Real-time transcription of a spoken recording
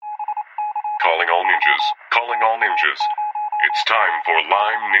all ninjas, calling all ninjas. It's time for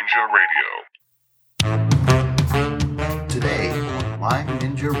Lyme Ninja Radio. Today on Lyme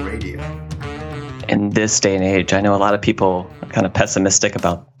Ninja Radio. In this day and age, I know a lot of people are kind of pessimistic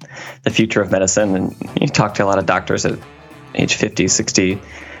about the future of medicine, and you talk to a lot of doctors at age 50, 60,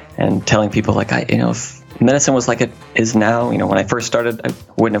 and telling people like, if medicine was like it is now, when I first started, I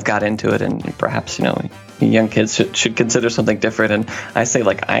wouldn't have got into it, and perhaps, young kids should consider something different. And I say,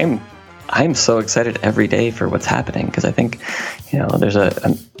 like, I'm so excited every day for what's happening, because I think, there's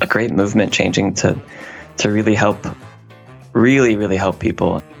a great movement changing to really help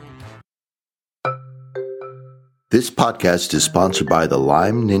people. This podcast is sponsored by the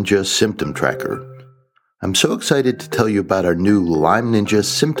Lyme Ninja Symptom Tracker. I'm so excited to tell you about our new Lyme Ninja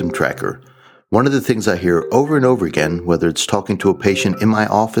Symptom Tracker. One of the things I hear over and over again, whether it's talking to a patient in my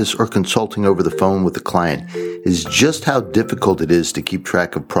office or consulting over the phone with a client, is just how difficult it is to keep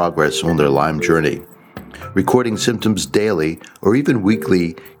track of progress on their Lyme journey. Recording symptoms daily or even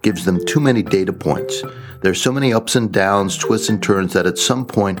weekly gives them too many data points. There's so many ups and downs, twists and turns that at some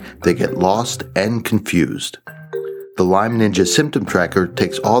point they get lost and confused. The Lyme Ninja Symptom Tracker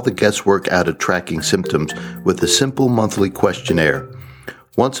takes all the guesswork out of tracking symptoms with a simple monthly questionnaire.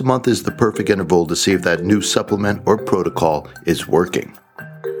 Once a month is the perfect interval to see if that new supplement or protocol is working.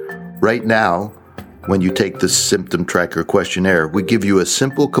 Right now, when you take the Symptom Tracker questionnaire, we give you a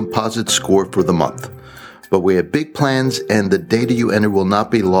simple composite score for the month. But we have big plans, and the data you enter will not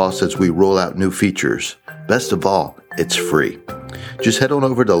be lost as we roll out new features. Best of all, it's free. Just head on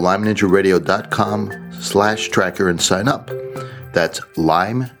over to LymeNinjaRadio.com/tracker and sign up. That's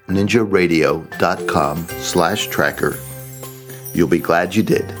LymeNinjaRadio.com/tracker. You'll be glad you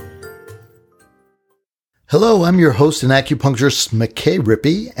did. Hello, I'm your host and acupuncturist, McKay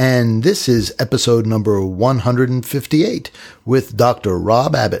Rippey, and this is episode number 158 with Dr.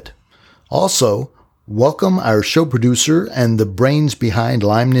 Rob Abbott. Also, welcome our show producer and the brains behind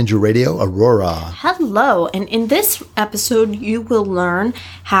Lyme Ninja Radio, Aurora. Hello, and in this episode, you will learn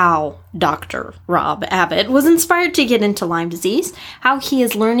how Dr. Rob Abbott was inspired to get into Lyme disease, how he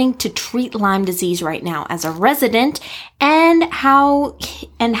is learning to treat Lyme disease right now as a resident, and how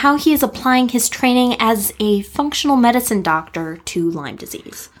he is applying his training as a functional medicine doctor to Lyme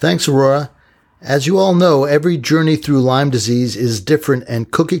disease. Thanks, Aurora. As you all know, every journey through Lyme disease is different,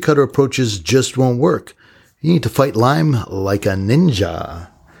 and cookie-cutter approaches just won't work. You need to fight Lyme like a ninja.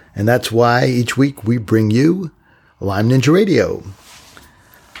 And that's why each week we bring you Lyme Ninja Radio.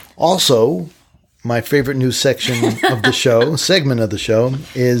 Also, my favorite new section of the show, segment of the show,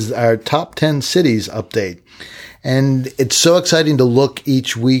 is our Top 10 Cities update. And it's so exciting to look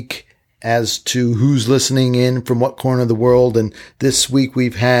each week as to who's listening in from what corner of the world. And this week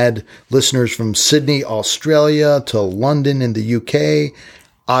we've had listeners from Sydney, Australia, to London in the UK,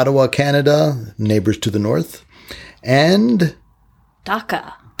 Ottawa, Canada, neighbors to the north, and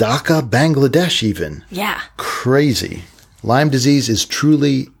Dhaka, Bangladesh even. Yeah. Crazy. Lyme disease is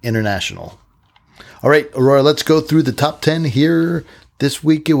truly international. All right, Aurora, let's go through the top 10 here. This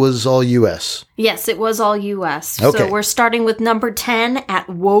week it was all U.S. Yes, it was all U.S. Okay. So we're starting with number 10 at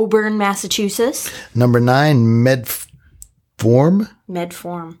Woburn, Massachusetts. Number 9, Medform,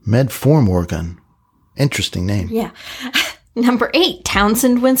 Oregon. Interesting name. Yeah. Number 8,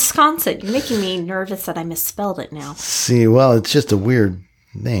 Townsend, Wisconsin. You're making me nervous that I misspelled it now. See, well, it's just a weird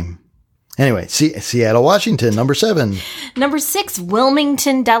name. Anyway, Seattle, Washington. Number 7. Number 6,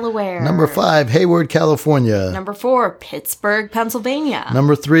 Wilmington, Delaware. Number 5, Hayward, California. Number 4, Pittsburgh, Pennsylvania.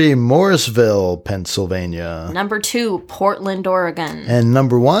 Number 3, Morrisville, Pennsylvania. Number 2, Portland, Oregon. And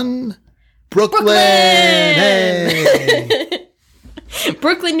number 1, Brooklyn! Hey!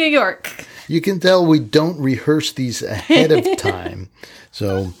 Brooklyn, New York. You can tell we don't rehearse these ahead of time.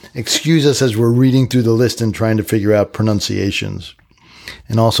 So excuse us as we're reading through the list and trying to figure out pronunciations.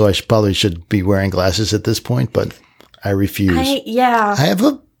 And also, I probably should be wearing glasses at this point, but I refuse. I have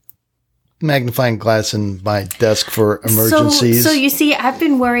a magnifying glass in my desk for emergencies. So you see, I've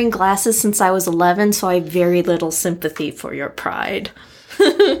been wearing glasses since I was 11, so I have very little sympathy for your pride.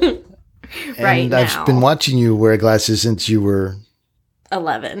 Right now. I've been watching you wear glasses since you were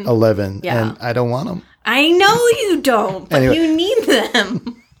 11. Yeah. And I don't want them. I know you don't, but anyway. You need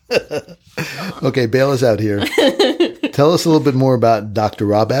them. Okay, bail us out here. Tell us a little bit more about Dr.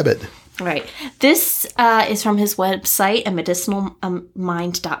 Rob Abbott. Right. This is from his website at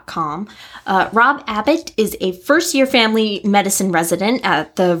medicinalmind.com. Rob Abbott is a first-year family medicine resident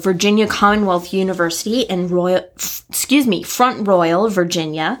at the Virginia Commonwealth University in Front Royal,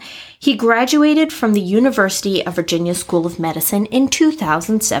 Virginia. He graduated from the University of Virginia School of Medicine in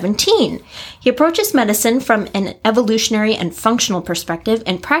 2017. He approaches medicine from an evolutionary and functional perspective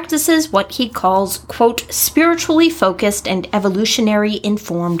and practices what he calls, quote, spiritually focused and evolutionary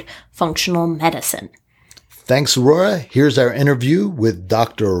informed functional medicine. Thanks, Aurora. Here's our interview with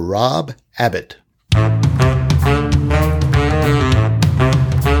Dr. Rob Abbott.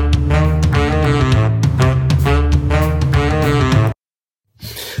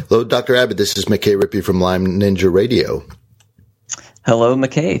 Hello, Dr. Abbott. This is McKay Rippey from Lyme Ninja Radio. Hello,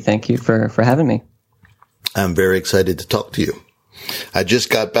 McKay. Thank you for having me. I'm very excited to talk to you. I just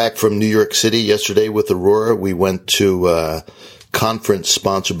got back from New York City yesterday with Aurora. We went to a conference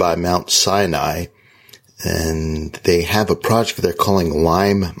sponsored by Mount Sinai, and they have a project they're calling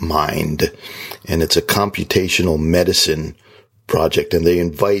Lyme Mind, and it's a computational medicine project. And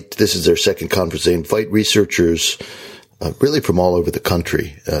this is their second conference, they invite researchers really from all over the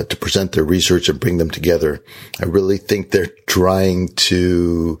country to present their research and bring them together. I really think they're trying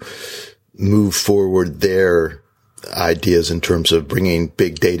to move forward their ideas in terms of bringing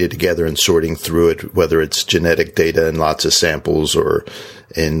big data together and sorting through it, whether it's genetic data and lots of samples, or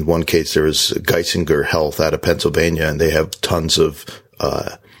in one case there was Geisinger Health out of Pennsylvania, and they have tons of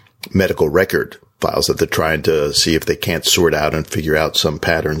medical record files that they're trying to see if they can't sort out and figure out some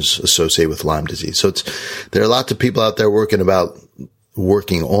patterns associated with Lyme disease. So there are lots of people out there working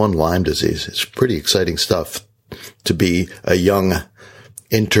on Lyme disease. It's pretty exciting stuff to be a young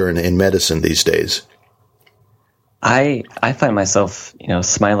intern in medicine these days. I find myself,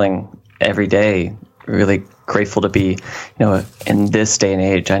 smiling every day, really grateful to be, in this day and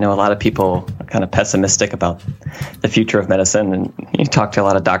age. I know a lot of people are kind of pessimistic about the future of medicine, and you talk to a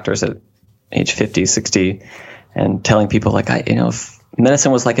lot of doctors at age 50, 60, and telling people like, if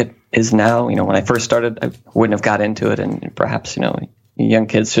medicine was like it is now, when I first started, I wouldn't have got into it, and perhaps, young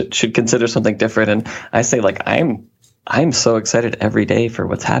kids should consider something different. And I say, like, I'm so excited every day for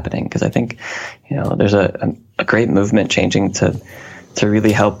what's happening, because I think, there's a great movement changing to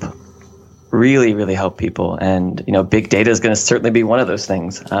really help people. And, big data is going to certainly be one of those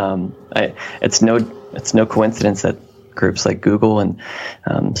things. It's no coincidence that groups like Google and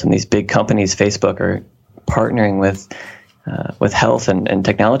some of these big companies, Facebook, are partnering with health and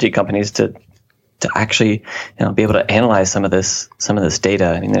technology companies to actually be able to analyze some of this data.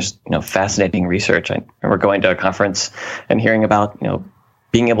 I mean, there's fascinating research. I remember going to a conference and hearing about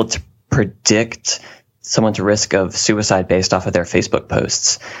being able to predict someone's risk of suicide based off of their Facebook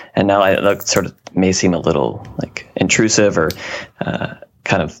posts. And now that sort of may seem a little like intrusive or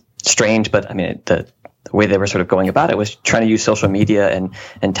kind of strange, but I mean the way they were sort of going about it was trying to use social media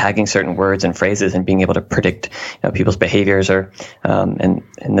and tagging certain words and phrases and being able to predict people's behaviors, or and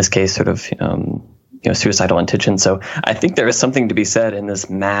in this case sort of suicidal intention. So I think there is something to be said in this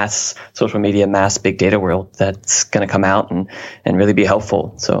mass social media, mass big data world that's going to come out and really be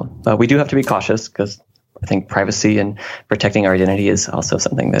helpful. So we do have to be cautious, because I think privacy and protecting our identity is also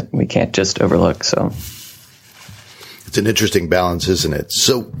something that we can't just overlook. So it's an interesting balance, isn't it?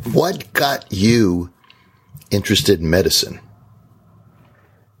 So what got you interested in medicine?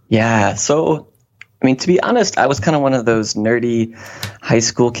 Yeah. So, I mean, to be honest, I was kind of one of those nerdy high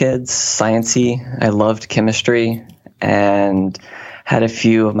school kids, sciencey. I loved chemistry, and had a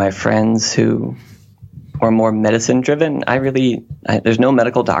few of my friends who were more medicine driven. There's no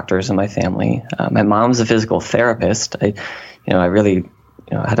medical doctors in my family. My mom's a physical therapist. I really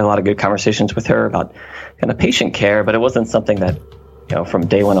had a lot of good conversations with her about kind of patient care, but it wasn't something that, from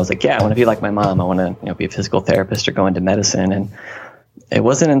day one I was like, yeah, I want to be like my mom. I want to, be a physical therapist or go into medicine. And it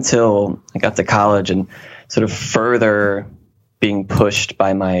wasn't until I got to college and sort of further being pushed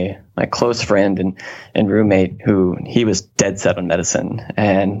by my close friend and roommate, who he was dead set on medicine.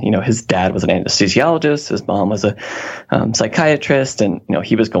 And, his dad was an anesthesiologist, his mom was a psychiatrist, and,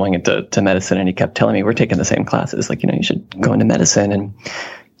 he was going into medicine, and he kept telling me, we're taking the same classes, like, you should go into medicine.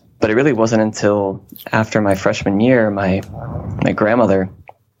 But it really wasn't until after my freshman year, my grandmother,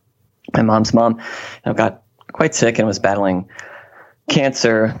 my mom's mom, got quite sick and was battling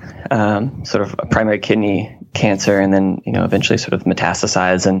cancer, sort of a primary kidney cancer, and then, eventually sort of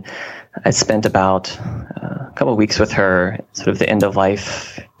metastasized. And I spent about a couple of weeks with her, sort of the end of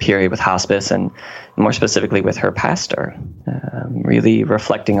life period with hospice, and more specifically with her pastor, really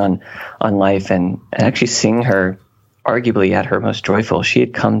reflecting on life and actually seeing her arguably at her most joyful. She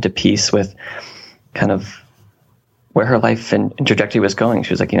had come to peace with kind of where her life and trajectory was going.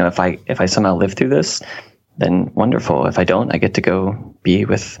 She was like, if I somehow live through this, then wonderful. If I don't, I get to go be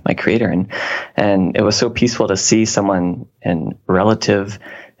with my creator. And it was so peaceful to see someone in a relative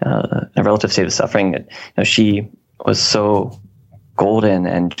state of suffering that, she was so golden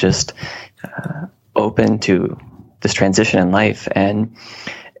and just open to this transition in life. And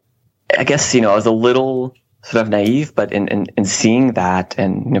I guess, I was a little sort of naive, but in seeing that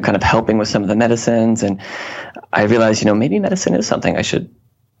and, kind of helping with some of the medicines, and I realized, maybe medicine is something I should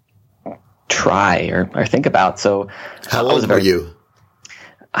try or think about. So how old were you?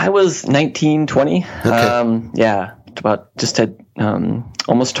 I was 19, 20. Okay. About just had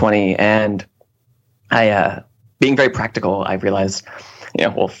almost 20. And I, being very practical, I realized,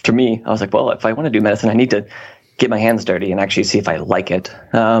 for me, I was like, well, if I want to do medicine, I need to get my hands dirty and actually see if I like it.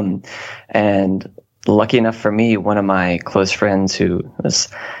 And lucky enough for me, one of my close friends who was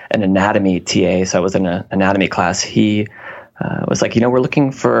an anatomy TA, so I was in an anatomy class, he was like, we're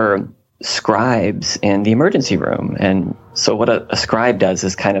looking for scribes in the emergency room. And so what a scribe does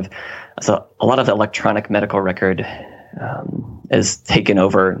is kind of, so a lot of the electronic medical record is taken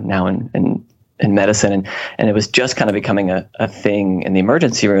over now in medicine, and it was just kind of becoming a thing in the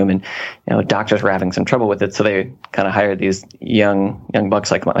emergency room, and doctors were having some trouble with it, so they kind of hired these young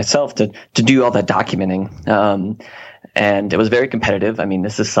bucks like myself to do all that documenting, and it was very competitive. I mean,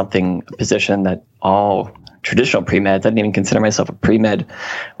 this is a position that all traditional pre-meds, I didn't even consider myself a pre-med,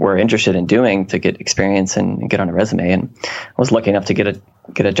 were interested in doing to get experience and get on a resume. And I was lucky enough to get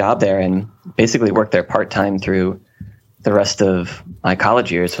a job there and basically work there part-time through the rest of my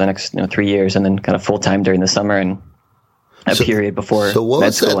college years for the next 3 years, and then kind of full-time during the summer and a period before. So what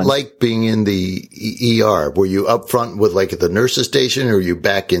was that like being in the ER? Were you up front with like at the nurse's station, or were you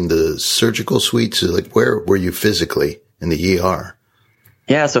back in the surgical suites? Like where were you physically in the ER?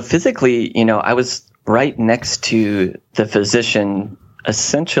 Yeah, so physically, I was right next to the physician,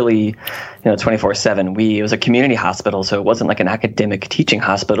 essentially, 24/7. It was a community hospital, so it wasn't like an academic teaching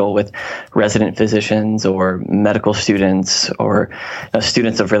hospital with resident physicians or medical students or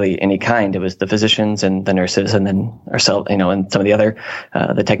students of really any kind. It was the physicians and the nurses, and then ourselves, and some of the other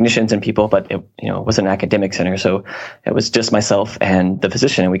the technicians and people. But it was an academic center, so it was just myself and the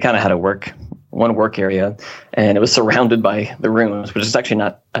physician, and we kind of had one work area, and it was surrounded by the rooms, which is actually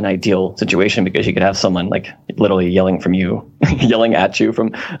not an ideal situation because you could have someone like literally yelling at you from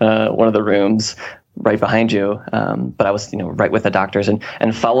one of the rooms right behind you. But I was, right with the doctors and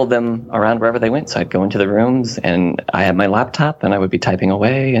followed them around wherever they went. So I'd go into the rooms and I had my laptop and I would be typing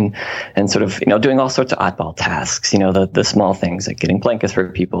away and sort of, doing all sorts of oddball tasks, the small things like getting blankets for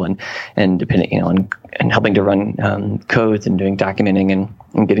people and depending, and helping to run codes and doing documenting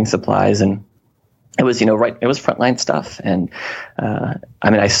and getting supplies. And it was, it was frontline stuff. And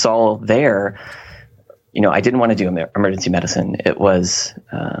I saw there, I didn't want to do emergency medicine. It was,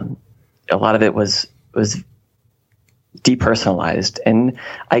 a lot of it was depersonalized. And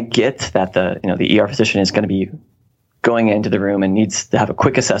I get that the ER physician is going to be going into the room and needs to have a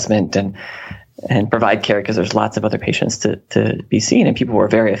quick assessment and provide care because there's lots of other patients to be seen, and people were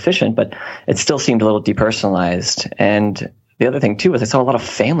very efficient, but it still seemed a little depersonalized. And the other thing too is I saw a lot of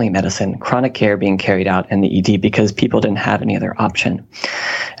family medicine, chronic care being carried out in the ED because people didn't have any other option.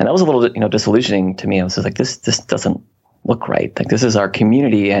 And that was a little, disillusioning to me. I was just like, this doesn't look right. Like, this is our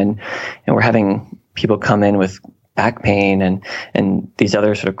community, and we're having people come in with back pain and these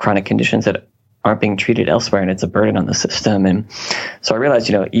other sort of chronic conditions that aren't being treated elsewhere, and it's a burden on the system. And so I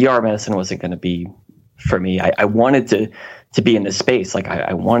realized, ER medicine wasn't going to be for me. I wanted to be in this space. Like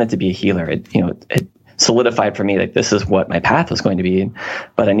I wanted to be a healer. It solidified for me that this is what my path was going to be,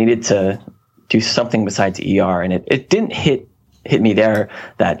 but I needed to do something besides ER. And it didn't hit me there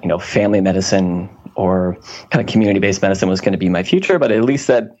that, family medicine or kind of community-based medicine was going to be my future, but at least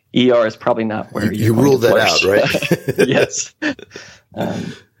that ER is probably not where you ruled that out, right? Yes.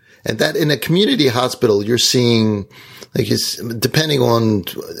 And that in a community hospital, you're seeing, like, it's depending on,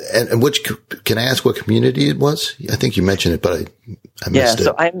 and which, can I ask what community it was? I think you mentioned it, but I missed it.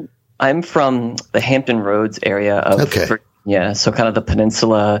 So I'm from the Hampton Roads area of Virginia, so kind of the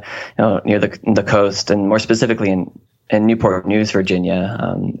peninsula, near the coast, and more specifically in Newport News,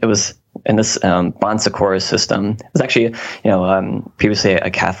 Virginia. It was in this Bon Secours system. It was actually, previously a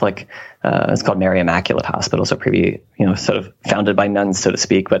Catholic. It's called Mary Immaculate Hospital. So sort of founded by nuns, so to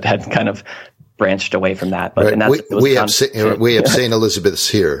speak, but had kind of branched away from that. But right. we have St. Elizabeth's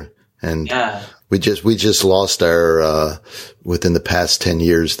here, and yeah. We just lost our within the past 10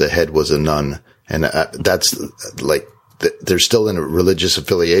 years. The head was a nun, and that's like they're still in a religious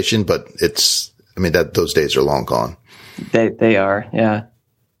affiliation, but those days are long gone. They are, yeah.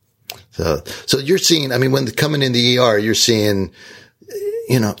 So you're seeing, when coming in the ER, you're seeing,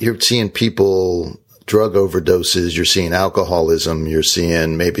 you're seeing people, drug overdoses, you're seeing alcoholism, you're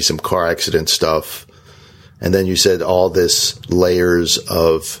seeing maybe some car accident stuff. And then you said all this layers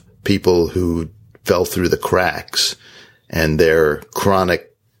of people who fell through the cracks. and their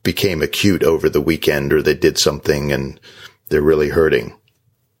chronic became acute over the weekend, or they did something and they're really hurting?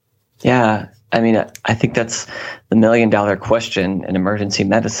 Yeah. I mean, I think that's the $1 million question in emergency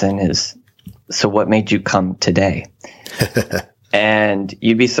medicine is, so what made you come today? And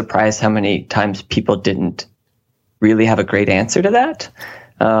you'd be surprised how many times people didn't really have a great answer to that.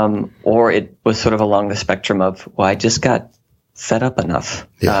 Or it was sort of along the spectrum of, well, I just got fed up enough.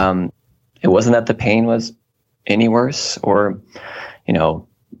 Yeah. It wasn't that the pain was any worse, or,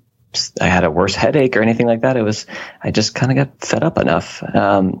 I had a worse headache or anything like that. It was, I just kind of got fed up enough.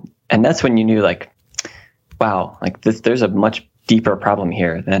 And that's when you knew, like, wow, like there's a much deeper problem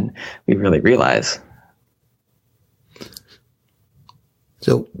here than we really realize.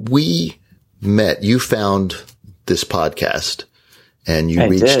 So we met, you found this podcast and you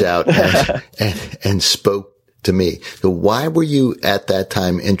reached out and spoke to me. So why were you at that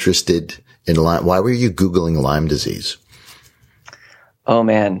time interested in Lyme? Why were you Googling Lyme disease? Oh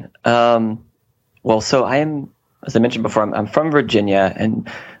man. Well, so as I mentioned before, I'm from Virginia, and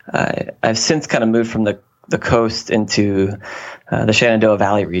I've since kind of moved from the coast into the Shenandoah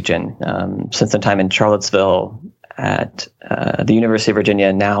Valley region. Spent some time in Charlottesville at the University of Virginia,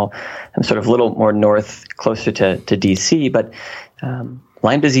 and now I'm sort of a little more north, closer to DC. But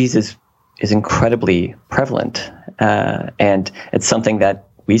Lyme disease is incredibly prevalent, and it's something that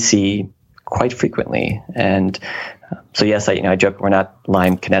we see quite frequently. And so yes, I joke we're not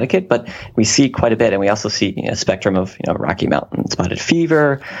Lyme, Connecticut, but we see quite a bit, and we also see a spectrum of Rocky Mountain spotted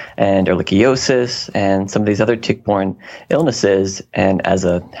fever and ehrlichiosis and some of these other tick-borne illnesses. And as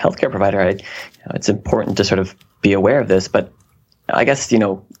a healthcare provider, it's important to sort of be aware of this. But I guess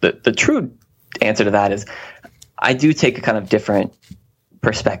the true answer to that is I do take a kind of different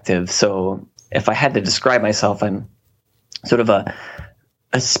perspective. So if I had to describe myself, I'm sort of a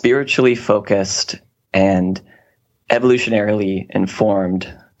spiritually focused and evolutionarily informed,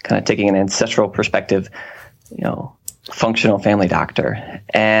 kind of taking an ancestral perspective, functional family doctor.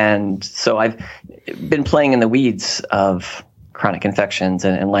 And so I've been playing in the weeds of chronic infections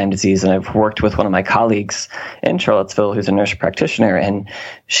and Lyme disease. And I've worked with one of my colleagues in Charlottesville who's a nurse practitioner, and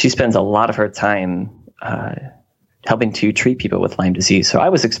she spends a lot of her time helping to treat people with Lyme disease. So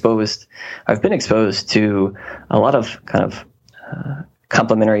I've been exposed to a lot of kind of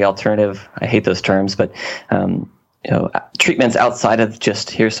complementary alternative, I hate those terms, but treatments outside of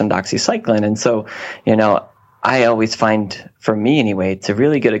just here's some doxycycline. And so, I always find, for me anyway, to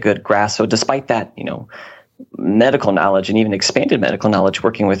really get a good grasp. So despite that, medical knowledge and even expanded medical knowledge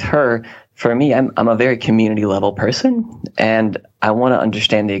working with her, for me, I'm a very community level person, and I want to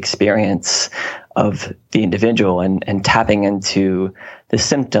understand the experience of the individual and tapping into the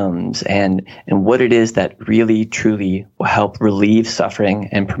symptoms and what it is that really truly will help relieve suffering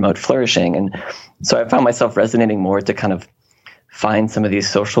and promote flourishing. And so I found myself resonating more to kind of find some of these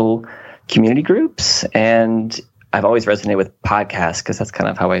social community groups. And I've always resonated with podcasts because that's kind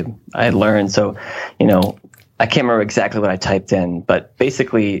of how I learned. So, I can't remember exactly what I typed in, but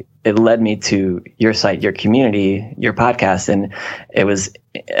basically it led me to your site, your community, your podcast. And it was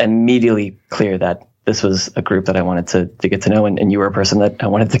immediately clear that this was a group that I wanted to get to know. And you were a person that I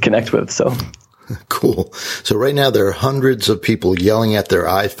wanted to connect with. So cool. So right now there are hundreds of people yelling at their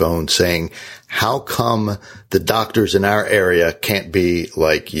iPhone saying, how come the doctors in our area can't be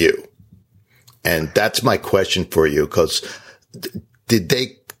like you? And that's my question for you, because did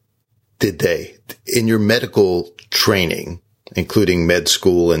they, in your medical training, including med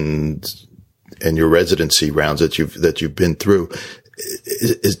school and your residency rounds that you've been through,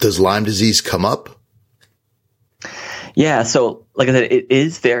 does Lyme disease come up? Yeah. So like I said, it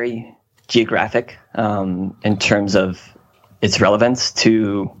is very geographic, in terms of its relevance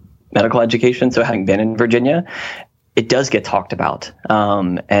to medical education. So having been in Virginia, it does get talked about.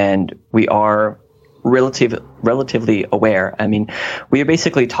 And we are relatively aware. I mean, we are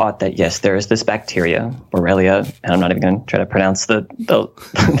basically taught that, yes, there is this bacteria, Borrelia, and I'm not even going to try to pronounce the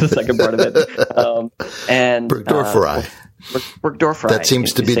second part of it. And Burgdorferi. Burgdorferi. That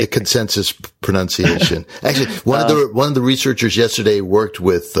seems to be the consensus pronunciation. Actually, one of the researchers yesterday worked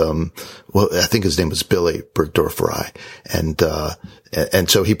with, I think his name was Billy Burgdorferi, and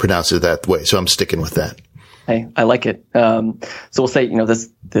so he pronounced it that way. So I'm sticking with that. I like it. So we'll say,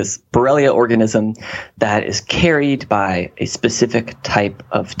 this Borrelia organism that is carried by a specific type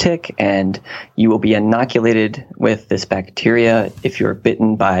of tick, and you will be inoculated with this bacteria if you're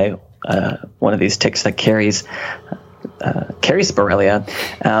bitten by one of these ticks that carries Borrelia.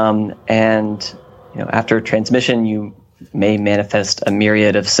 And after transmission, you may manifest a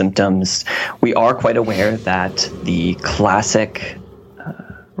myriad of symptoms. We are quite aware that the classic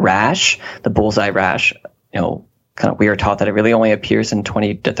rash, the bullseye rash, kind of we are taught that it really only appears in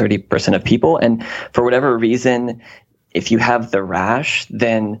 20 to 30% of people. And for whatever reason, if you have the rash,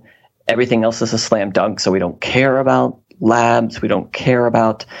 then everything else is a slam dunk. So we don't care about labs. We don't care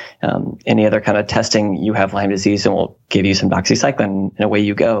about any other kind of testing. You have Lyme disease and we'll give you some doxycycline and away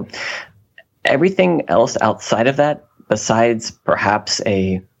you go. Everything else outside of that, besides perhaps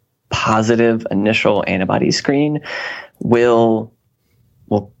a positive initial antibody screen, will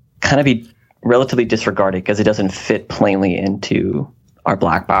kind of be relatively disregarded because it doesn't fit plainly into our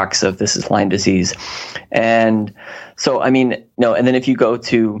black box of this is Lyme disease. And so, I mean, no, and then if you go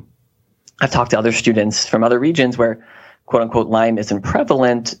to, I've talked to other students from other regions where quote unquote Lyme isn't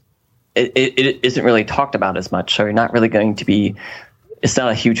prevalent, it isn't really talked about as much. So you're not really going to be, it's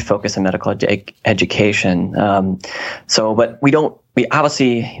not a huge focus in medical education. But we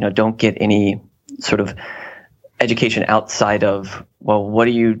obviously, don't get any sort of education outside of, well, what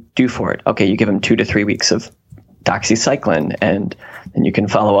do you do for it? Okay, you give them 2 to 3 weeks of doxycycline and then you can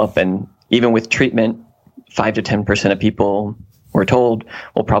follow up. And even with treatment, 5 to 10% of people, we're told,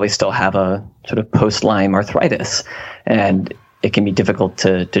 will probably still have a sort of post-Lyme arthritis. And it can be difficult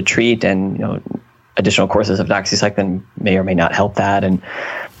to treat, and additional courses of doxycycline may or may not help that.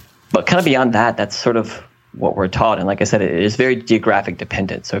 But kind of beyond that, that's sort of what we're taught. And like I said, it is very geographic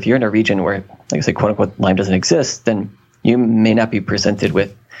dependent. So if you're in a region where, like I said, quote unquote, Lyme doesn't exist, then you may not be presented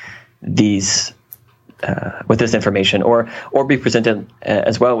with these with this information, or be presented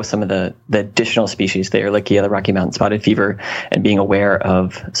as well with some of the additional species, the Ehrlichia, the Rocky Mountain spotted fever, and being aware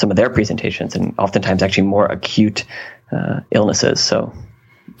of some of their presentations and oftentimes actually more acute illnesses. So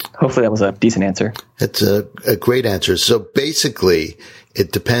hopefully that was a decent answer. It's a great answer. So basically,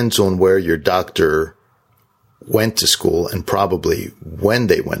 it depends on where your doctor went to school and probably when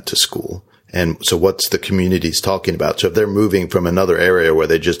they went to school. And so what's the community's talking about? So if they're moving from another area where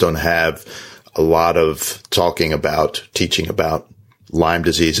they just don't have a lot of teaching about Lyme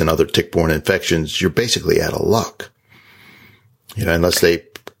disease and other tick-borne infections, you're basically out of luck, unless they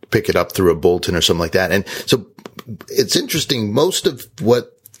pick it up through a bulletin or something like that. And so it's interesting. Most of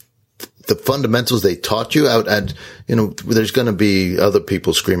what the fundamentals they taught you out at, there's going to be other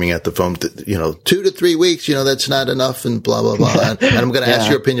people screaming at the phone, 2 to 3 weeks, that's not enough and blah, blah, blah. And I'm going to ask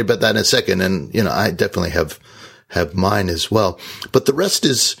your opinion about that in a second. And, I definitely have mine as well, but the rest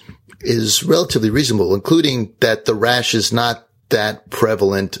is relatively reasonable, including that the rash is not that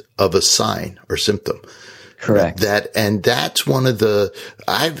prevalent of a sign or symptom. Correct. That's one of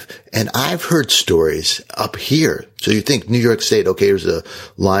I've heard stories up here. So you think New York State, okay, there's a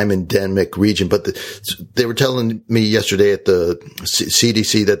Lyme endemic region, but they were telling me yesterday at the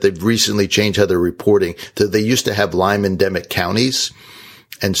CDC that they've recently changed how they're reporting. They used to have Lyme endemic counties.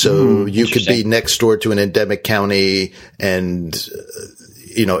 And so you could be next door to an endemic county and,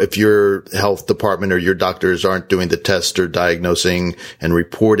 if your health department or your doctors aren't doing the test or diagnosing and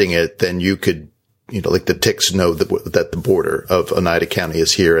reporting it, then you could, like the ticks know that the border of Oneida County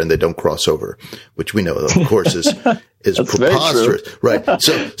is here and they don't cross over, which we know, of course, is preposterous. Right.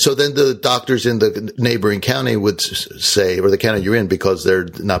 So then the doctors in the neighboring county would say, or the county you're in, because they're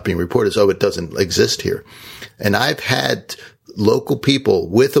not being reported, it doesn't exist here. And I've had local people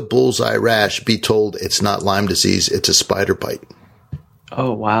with a bullseye rash be told it's not Lyme disease, it's a spider bite.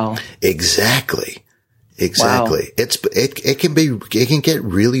 Oh, wow. Exactly. Wow. It can get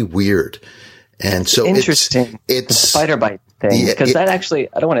really weird. And so interesting. It's the spider bite thing, because that actually,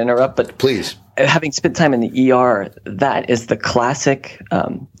 I don't want to interrupt, but please, having spent time in the ER, that is the classic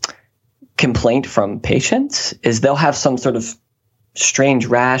complaint from patients is they'll have some sort of strange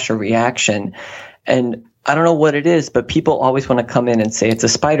rash or reaction. And I don't know what it is, but people always want to come in and say it's a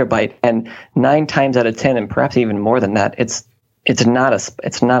spider bite. And 9 times out of 10, and perhaps even more than that, it's not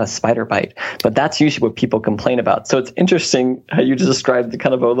a spider bite, but that's usually what people complain about. So it's interesting how you just described the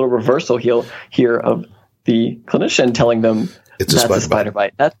kind of a little reversal here of the clinician telling them it's a spider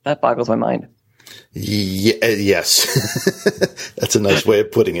bite. That boggles my mind. Yes. That's a nice way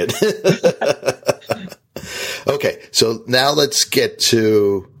of putting it. Okay. So now let's get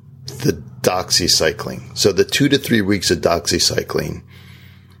to the doxycycline. So the 2 to 3 weeks of doxycycline,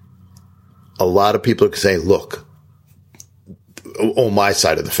 a lot of people are saying, look, on my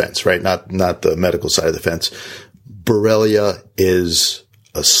side of the fence, right? Not the medical side of the fence. Borrelia is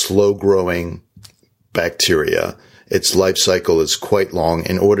a slow growing bacteria. Its life cycle is quite long.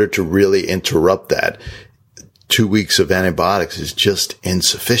 In order to really interrupt that, 2 weeks of antibiotics is just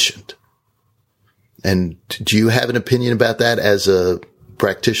insufficient. And do you have an opinion about that as a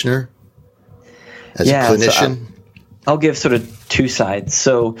practitioner, as a clinician? So I'll give sort of two sides.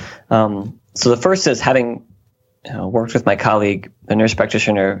 So the first is having worked with my colleague, a nurse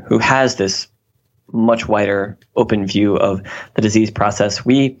practitioner who has this much wider open view of the disease process.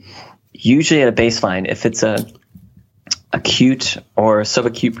 We usually at a baseline, if it's a acute or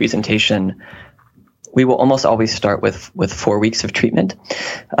subacute presentation, we will almost always start with 4 weeks of treatment,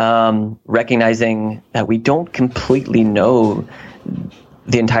 recognizing that we don't completely know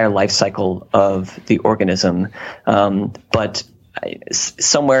the entire life cycle of the organism, but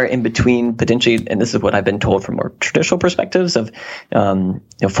somewhere in between, potentially, and this is what I've been told from more traditional perspectives of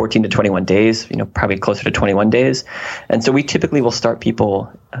 14 to 21 days, probably closer to 21 days. And so we typically will start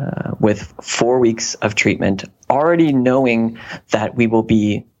people with 4 weeks of treatment, already knowing that we will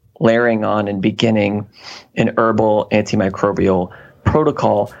be layering on and beginning an herbal antimicrobial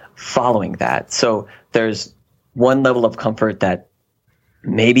protocol following that. So there's one level of comfort that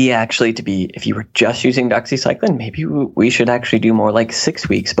maybe actually if you were just using doxycycline, maybe we should actually do more like 6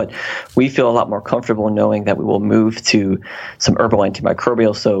 weeks. But we feel a lot more comfortable knowing that we will move to some herbal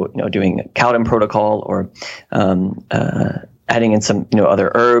antimicrobial. So, doing a Cowden protocol or adding in some,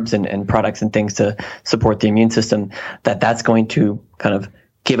 other herbs and products and things to support the immune system, that's going to kind of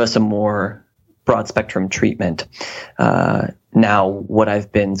give us a more broad spectrum treatment. Now, what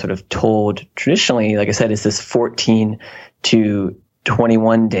I've been sort of told traditionally, like I said, is this 14 to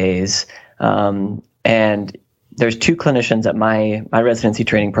 21 days. And there's 2 clinicians at my residency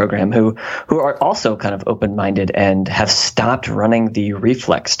training program who are also kind of open-minded and have stopped running the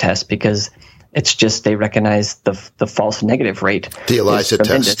reflex test because it's just they recognize the false negative rate. The ELISA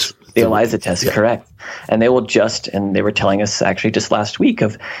test. The ELISA test, yeah. Correct. And they will and they were telling us actually just last week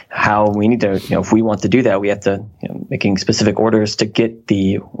of how we need to, if we want to do that, we have to, making specific orders to get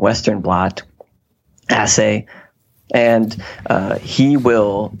the Western blot assay. And he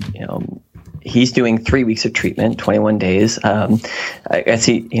will, he's doing 3 weeks of treatment, 21 days. I guess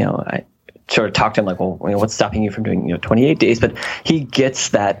I sort of talked to him like, well, what's stopping you from doing, 28 days? But he gets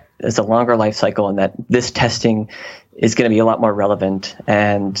that it's a longer life cycle and that this testing is going to be a lot more relevant.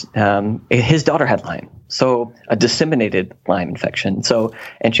 And his daughter had Lyme, so a disseminated Lyme infection.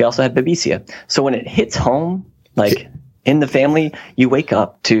 And she also had Babesia. So when it hits home, like in the family, you wake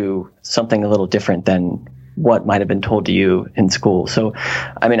up to something a little different than what might have been told to you in school. So,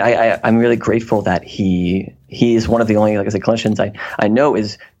 I mean, I'm really grateful that he is one of the only, like I said, clinicians I know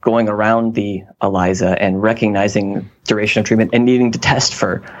is going around the ELISA and recognizing duration of treatment and needing to test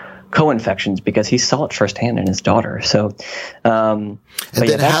for co-infections because he saw it firsthand in his daughter. So, and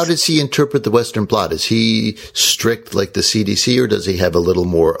then how does he interpret the Western blot? Is he strict like the CDC, or does he have a little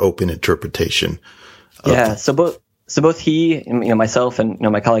more open interpretation? So both he and myself and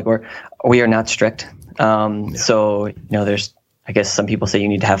my colleague we are not strict. So, there's, I guess some people say you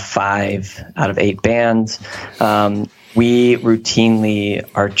need to have 5 out of 8 bands. We routinely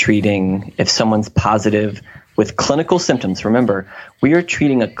are treating, if someone's positive with clinical symptoms, remember, we are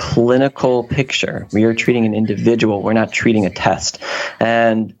treating a clinical picture. We are treating an individual. We're not treating a test.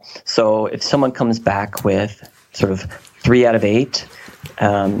 And so if someone comes back with sort of 3 out of 8,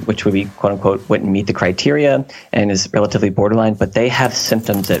 which would be, quote unquote, wouldn't meet the criteria and is relatively borderline, but they have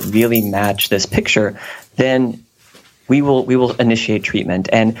symptoms that really match this picture, then we will initiate treatment.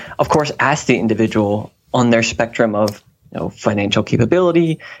 And of course, ask the individual on their spectrum of financial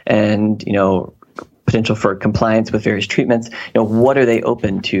capability and potential for compliance with various treatments. What are they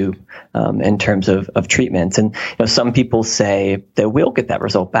open to in terms of treatments? And some people say they will get that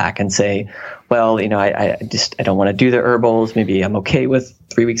result back and say, well, I don't want to do the herbals. Maybe I'm okay with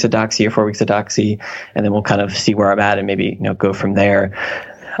 3 weeks of doxy or 4 weeks of doxy, and then we'll kind of see where I'm at and maybe go from there.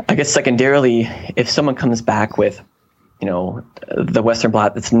 I guess secondarily, if someone comes back with the Western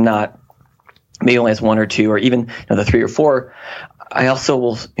blot that's not, maybe only has 1 or 2 or even the 3 or 4, I also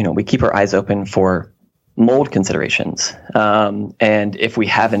will, we keep our eyes open for mold considerations. And if we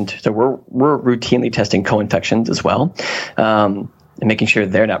haven't, so we're routinely testing co-infections as well, and making sure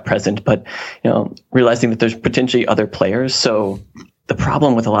they're not present, but, realizing that there's potentially other players. So the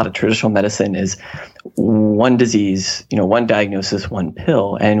problem with a lot of traditional medicine is one disease, one diagnosis, one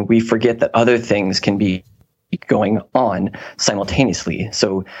pill, and we forget that other things can be going on simultaneously.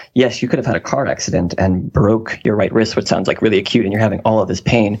 So yes, you could have had a car accident and broke your right wrist, which sounds like really acute, and you're having all of this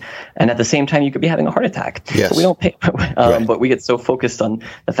pain. And at the same time, you could be having a heart attack. Yes. But we don't pay, right. But we get so focused on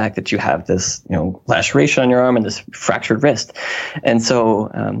the fact that you have this, laceration on your arm and this fractured wrist. And so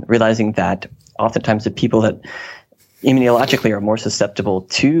realizing that oftentimes the people that immunologically are more susceptible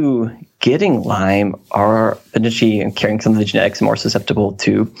to getting Lyme are potentially carrying some of the genetics more susceptible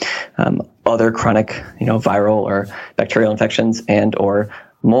to other chronic, viral or bacterial infections and or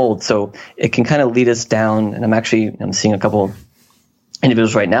mold. So it can kind of lead us down. And I'm seeing a couple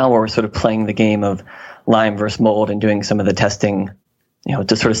individuals right now where we're sort of playing the game of Lyme versus mold and doing some of the testing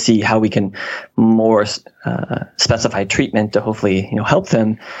to sort of see how we can more specify treatment to hopefully, help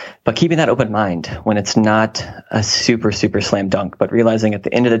them, but keeping that open mind when it's not a super, super slam dunk, but realizing at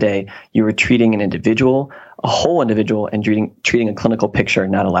the end of the day, you were treating an individual, a whole individual, and treating a clinical picture,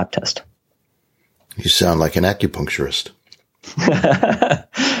 not a lab test. You sound like an acupuncturist.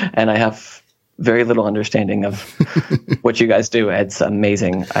 And I have very little understanding of what you guys do. It's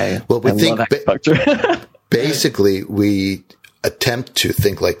amazing. I love acupuncture. Basically, we attempt to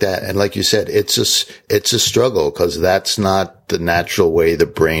think like that. And like you said, it's a struggle because that's not the natural way the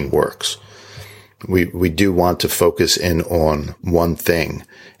brain works. We do want to focus in on one thing,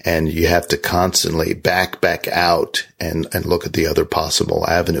 and you have to constantly back there's look at the other possible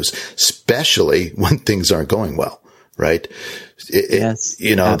avenues, especially when things aren't going well, right? Yes.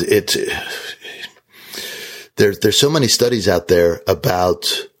 There's so many studies out there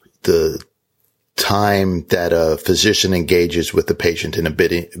about the time that a physician engages with the patient in a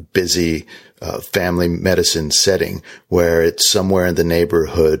busy family medicine setting, where it's somewhere in the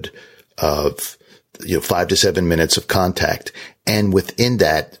neighborhood of 5 to 7 minutes of contact. And within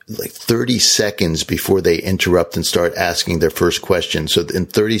that, like 30 seconds before they interrupt and start asking their first question. So in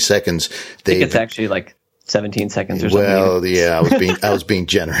 30 seconds, I think it's actually like 17 seconds or something. Well, yeah, I was being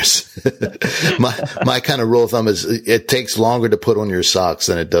generous. My kind of rule of thumb is it takes longer to put on your socks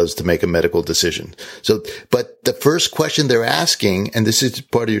than it does to make a medical decision. So, but the first question they're asking, and this is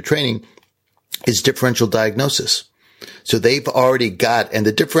part of your training, is differential diagnosis. So they've already got, and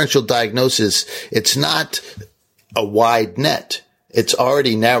the differential diagnosis, it's not a wide net. It's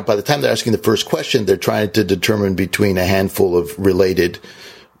already now, by the time they're asking the first question, they're trying to determine between a handful of related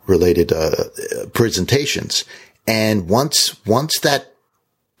presentations. And once that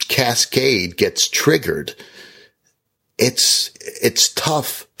cascade gets triggered, it's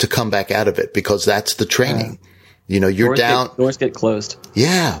tough to come back out of it because that's the training. You're down. Doors get closed.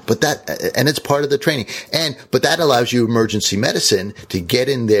 Yeah, and it's part of the training. But that allows you emergency medicine to get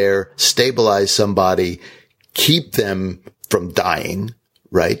in there, stabilize somebody, keep them from dying,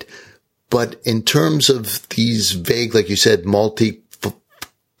 right? But in terms of these vague, like you said,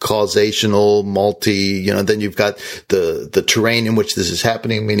 causational, then you've got the terrain in which this is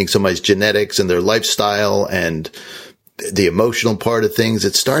happening, meaning somebody's genetics and their lifestyle and the emotional part of things.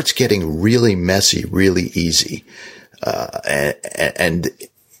 It starts getting really messy, really easy. And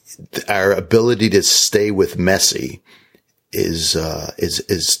our ability to stay with messy is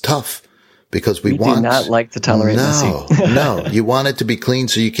tough because we do not like to tolerate messy. No, you want it to be clean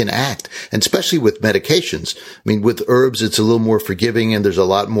so you can act. And especially with medications. I mean, with herbs, it's a little more forgiving and there's a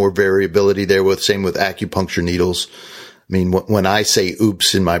lot more variability there same with acupuncture needles. I mean, when I say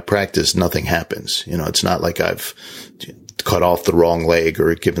oops in my practice, nothing happens. It's not like I've cut off the wrong leg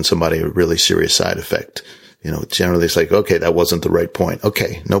or given somebody a really serious side effect. Generally it's like, okay, that wasn't the right point.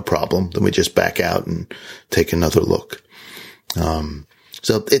 Okay, no problem. Then we just back out and take another look.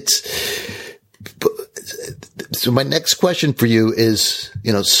 So my next question for you is,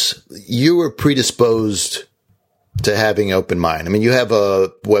 you were predisposed to having open mind. I mean, you have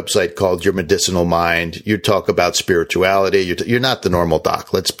a website called Your Medicinal Mind. You talk about spirituality. You're not the normal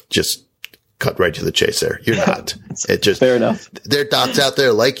doc. Let's just cut right to the chase there. You're not. It just fair enough. There are docs out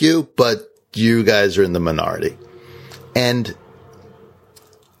there like you, but you guys are in the minority. And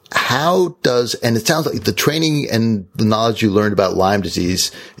and it sounds like the training and the knowledge you learned about Lyme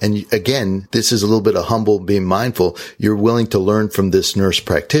disease, and again, this is a little bit of humble, being mindful. You're willing to learn from this nurse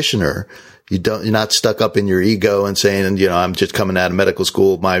practitioner. You're not stuck up in your ego and saying, I'm just coming out of medical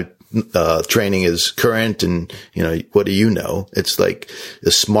school. My training is current and, what do you know? It's like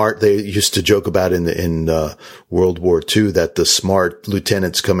they used to joke about in World War II that the smart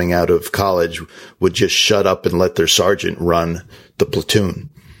lieutenants coming out of college would just shut up and let their sergeant run the platoon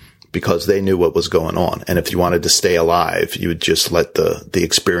because they knew what was going on. And if you wanted to stay alive, you would just let the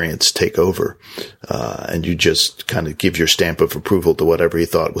experience take over. And you just kind of give your stamp of approval to whatever you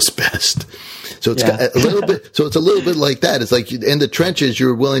thought was best. So it's a little bit, so it's a little bit like that. It's like in the trenches,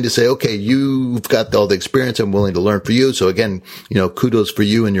 you're willing to say, okay, you've got all the experience. I'm willing to learn for you. So again, kudos for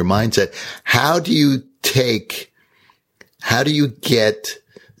you and your mindset. How do you get,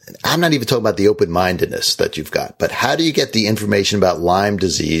 I'm not even talking about the open-mindedness that you've got, but how do you get the information about Lyme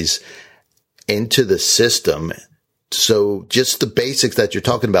disease into the system? So just the basics that you're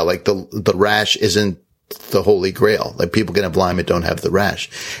talking about, like the rash isn't the holy grail. Like people can have Lyme and don't have the rash.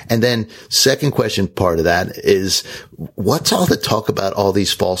 And then second question part of that is what's all the talk about all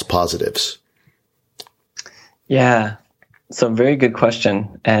these false positives? Yeah. So very good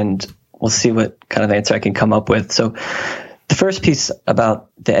question. And we'll see what kind of answer I can come up with. So the first piece about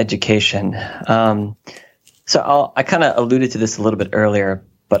the education, So I kind of alluded to this a little bit earlier,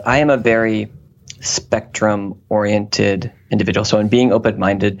 but I am a very spectrum-oriented individual. So in being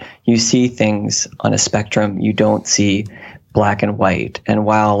open-minded, you see things on a spectrum. You don't see black and white. And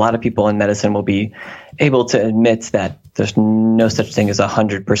while a lot of people in medicine will be able to admit that there's no such thing as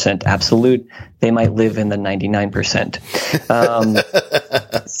 100% absolute, they might live in the 99%.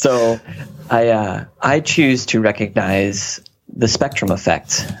 So I choose to recognize the spectrum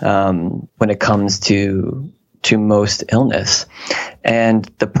effect when it comes to most illness. And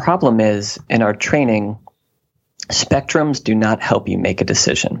the problem is, in our training, spectrums do not help you make a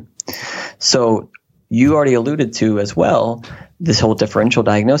decision. So you already alluded to as well this whole differential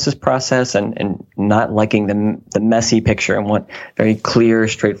diagnosis process and not liking the messy picture and want very clear,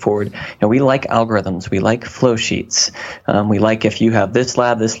 straightforward. We like algorithms. We like flow sheets. We like, if you have this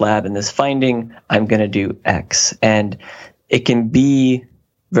lab, and this finding, I'm going to do X. And it can be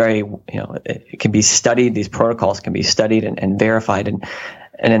very, it can be studied. These protocols can be studied and verified. And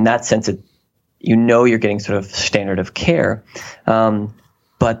in that sense, you're getting sort of standard of care.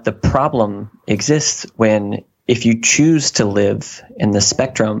 But the problem exists when, if you choose to live in the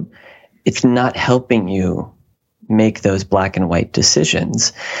spectrum, it's not helping you make those black and white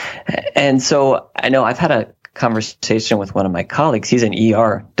decisions. And so I know I've had a conversation with one of my colleagues. He's an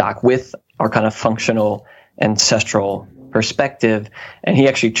ER doc with our kind of functional ancestral perspective. And he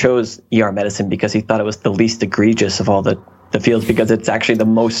actually chose ER medicine because he thought it was the least egregious of all the fields, because it's actually the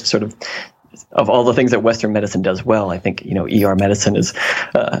most sort of all the things that Western medicine does well. I think, ER medicine is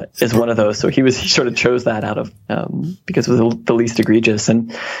one of those. So he sort of chose that out of, because it was the least egregious.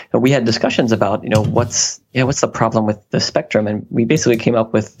 And we had discussions about, what's the problem with the spectrum. And we basically came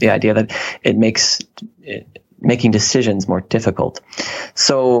up with the idea that it makes making decisions more difficult.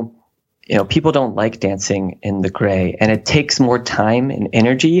 So, people don't like dancing in the gray, and it takes more time and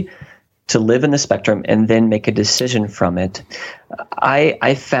energy to live in the spectrum and then make a decision from it.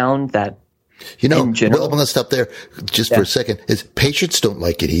 I found that, in general, I'm going to stop there just for a second. Is patients don't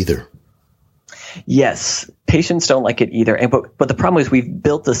like it either. Yes, patients don't like it either. But the problem is, we've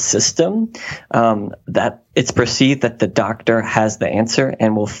built a system that it's perceived that the doctor has the answer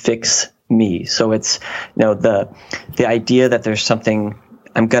and will fix me. So it's, the idea that there's something,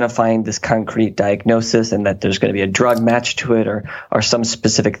 I'm going to find this concrete diagnosis and that there's going to be a drug match to it or some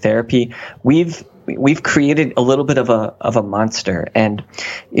specific therapy. We've created a little bit of a monster. And,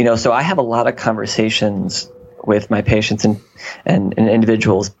 so I have a lot of conversations with my patients and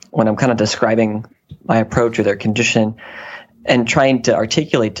individuals when I'm kind of describing my approach or their condition and trying to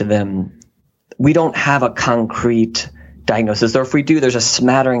articulate to them, we don't have a concrete diagnosis, or if we do, there's a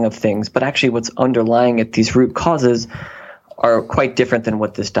smattering of things, but actually what's underlying it, these root causes, are quite different than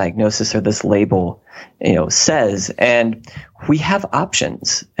what this diagnosis or this label, says. And we have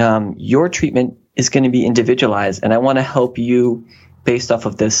options. Your treatment is going to be individualized, and I want to help you based off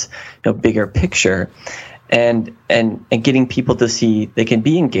of this, bigger picture, and getting people to see they can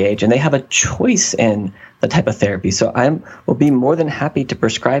be engaged and they have a choice in the type of therapy. So will be more than happy to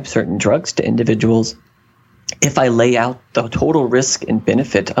prescribe certain drugs to individuals if I lay out the total risk and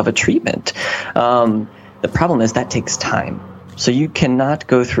benefit of a treatment. The problem is that takes time. So you cannot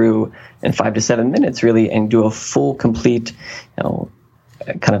go through in 5 to 7 minutes really and do a full, complete,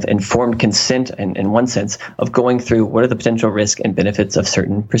 kind of informed consent in one sense of going through what are the potential risks and benefits of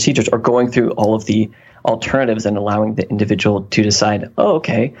certain procedures, or going through all of the alternatives and allowing the individual to decide,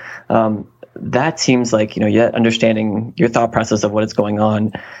 that seems like, yet understanding your thought process of what is going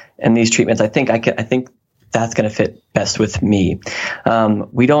on in these treatments. I think that's going to fit best with me.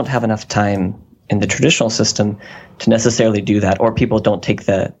 We don't have enough time in the traditional system to necessarily do that, or people don't take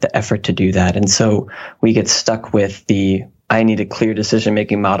the effort to do that. And so we get stuck with I need a clear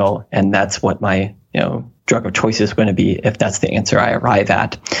decision-making model, and that's what my, drug of choice is going to be if that's the answer I arrive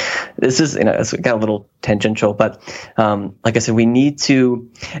at. This is, it's got a little tangential, but like I said, we need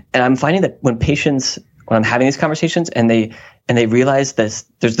to, and I'm finding that when I'm having these conversations and they realize there's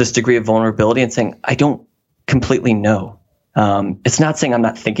this degree of vulnerability and saying, I don't completely know. It's not saying I'm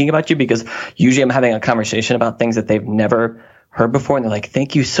not thinking about you, because usually I'm having a conversation about things that they've never heard before, and they're like,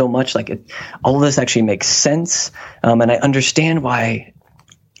 thank you so much. All of this actually makes sense. And I understand why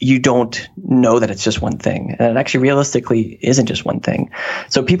you don't know that it's just one thing. And it actually realistically isn't just one thing.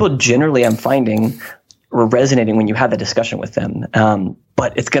 So people generally, I'm finding, are resonating when you have the discussion with them.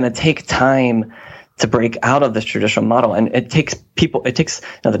 But it's going to take time to break out of this traditional model. And it takes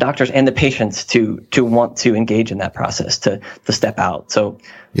the doctors and the patients to want to engage in that process, to step out. So,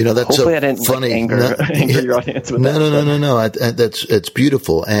 that's hopefully so I didn't funny. anger your audience with that. No. It's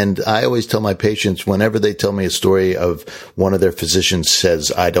beautiful. And I always tell my patients, whenever they tell me a story of one of their physicians says,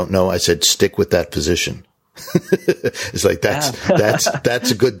 I don't know, I said, stick with that physician. It's like,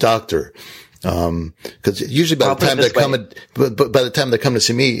 that's a good doctor. Cause usually by the time they're coming, but by the time they come to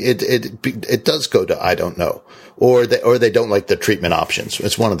see me, it does go to, I don't know, or they don't like the treatment options.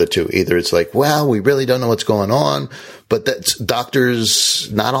 It's one of the two. Either it's like, well, we really don't know what's going on, but that's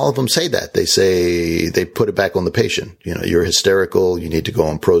doctors, not all of them say that. They say, they put it back on the patient. You're hysterical. You need to go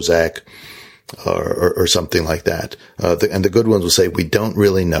on Prozac or something like that. And the good ones will say, we don't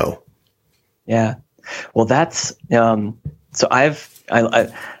really know. Yeah. Well, that's, so I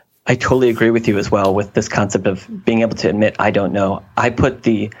totally agree with you as well with this concept of being able to admit, I don't know. I put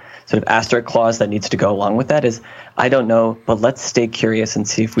the sort of asterisk clause that needs to go along with that is, I don't know, but let's stay curious and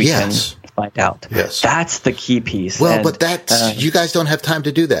see if we can find out. Yes. That's the key piece. Well, but you guys don't have time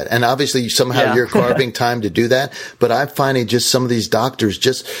to do that. And obviously somehow you're carving time to do that. But I'm finding just some of these doctors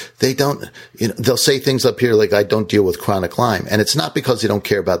they don't, they'll say things up here like, I don't deal with chronic Lyme. And it's not because they don't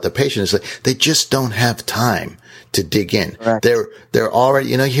care about the patient. It's like, they just don't have time to dig in. Correct. They're already,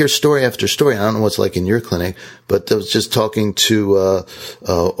 you hear story after story. I don't know what's like in your clinic, but I was just talking to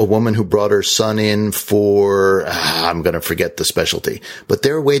a woman who brought her son in for, I'm going to forget the specialty, but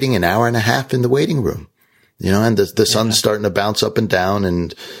they're waiting an hour and a half in the waiting room. And the son's starting to bounce up and down,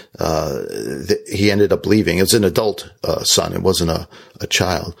 and he ended up leaving. It was an adult son. It wasn't a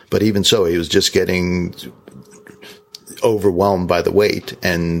child, but even so, he was just getting overwhelmed by the wait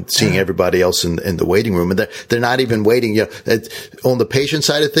and seeing everybody else in the waiting room. And they're not even waiting, on the patient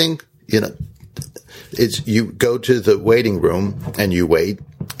side of thing, it's you go to the waiting room and you wait,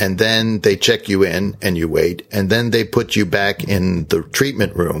 and then they check you in and you wait, and then they put you back in the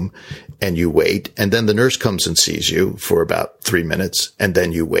treatment room and you wait, and then the nurse comes and sees you for about 3 minutes, and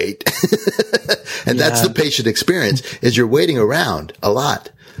then you wait. And that's the patient experience, is you're waiting around a lot.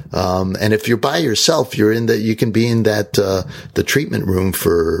 And if you're by yourself, you can be in that, the treatment room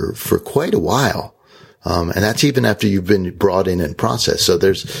for quite a while. And that's even after you've been brought in and processed. So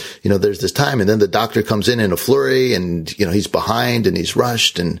there's this time, and then the doctor comes in a flurry, and, he's behind and he's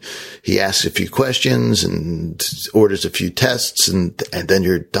rushed, and he asks a few questions and orders a few tests, and then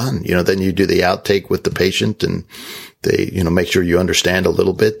you're done. Then you do the outtake with the patient, and they, make sure you understand a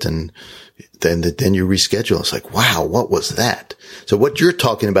little bit, and then you reschedule. It's like, wow, what was that? So what you're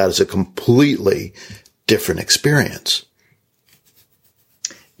talking about is a completely different experience.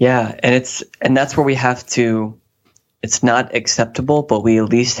 Yeah. And that's where we have to, it's not acceptable, but we at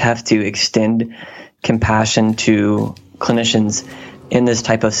least have to extend compassion to clinicians in this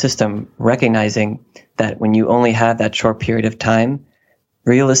type of system, recognizing that when you only have that short period of time,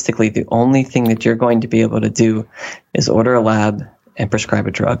 realistically, the only thing that you're going to be able to do is order a lab and prescribe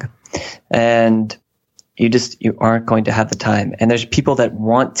a drug. And you aren't going to have the time. And there's people that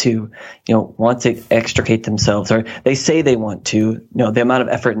want to extricate themselves, or they say they want to, the amount of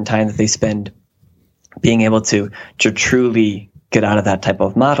effort and time that they spend being able to truly get out of that type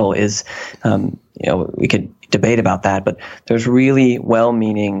of model is, we could debate about that, but there's really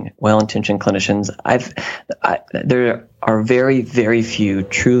well-meaning, well-intentioned clinicians. There are very, very few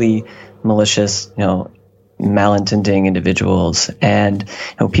truly malicious, malintending individuals, and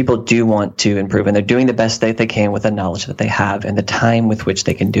people do want to improve, and they're doing the best that they can with the knowledge that they have and the time with which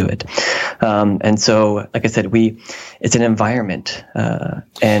they can do it. And so, like I said, it's an environment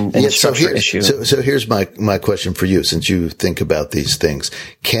and a structure issue. So here's my question for you, since you think about these things.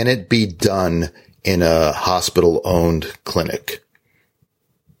 Can it be done in a hospital-owned clinic?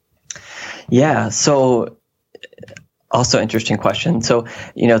 Yeah. So also interesting question. So,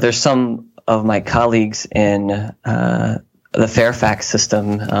 there's some of my colleagues in the Fairfax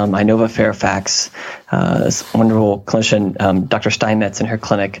system, Inova Fairfax, this wonderful clinician, Dr. Steinmetz in her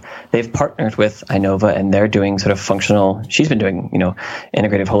clinic, they've partnered with Inova, and they're doing sort of she's been doing,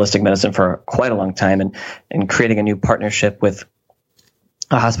 integrative holistic medicine for quite a long time, and creating a new partnership with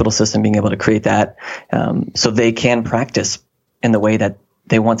a hospital system, being able to create that so they can practice in the way that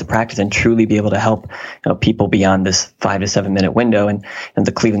they want to practice and truly be able to help people beyond this 5 to 7 minute window. And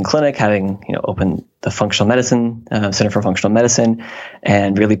the Cleveland Clinic having opened the Functional Medicine Center for Functional Medicine,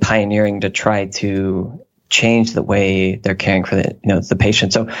 and really pioneering to try to change the way they're caring for the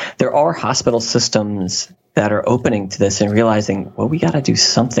patient. So there are hospital systems that are opening to this and realizing, well, we got to do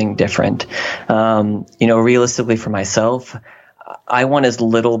something different. Realistically for myself, I want as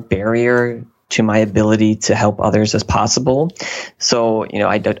little barrier to my ability to help others as possible. So,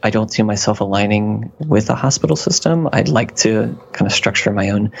 I don't see myself aligning with a hospital system. I'd like to kind of structure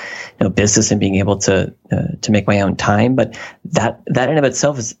my own, business and being able to make my own time. But that in of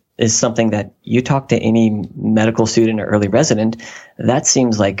itself is something that you talk to any medical student or early resident, that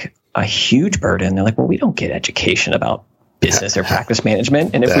seems like a huge burden. They're like, well, we don't get education about business or practice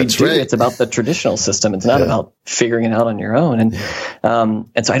management. And if we do, it's about the traditional system. It's not about figuring it out on your own. And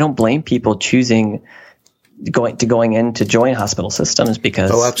so I don't blame people choosing going in to join hospital systems,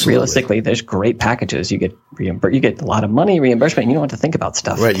 because realistically, there's great packages. You get you get a lot of money, reimbursement, and you don't have to think about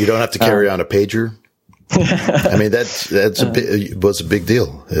stuff. Right. You don't have to carry on a pager. I mean, was a big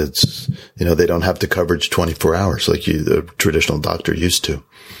deal. It's, they don't have the coverage 24 hours like the traditional doctor used to.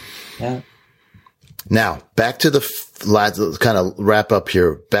 Yeah. Now, back to the kind of wrap up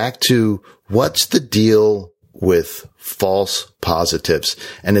here. Back to what's the deal with false positives?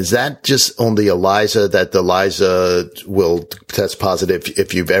 And is that just on the ELISA, that the ELISA will test positive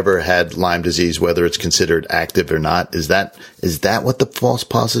if you've ever had Lyme disease, whether it's considered active or not? Is that what the false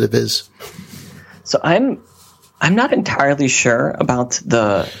positive is? So I'm not entirely sure about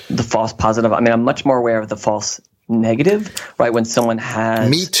the false positive. I mean, I'm much more aware of the false negative, right? When someone has...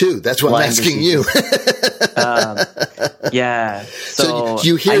 Me too. That's what I'm asking you. Yeah. So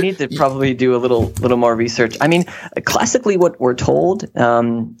I need to probably do a little more research. I mean, classically what we're told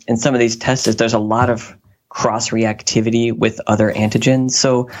in some of these tests is there's a lot of cross-reactivity with other antigens.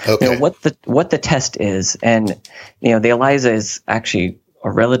 So what the test is, and the ELISA is actually a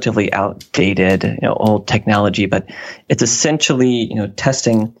relatively outdated, old technology, but it's essentially,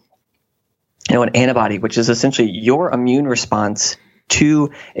 testing an antibody, which is essentially your immune response to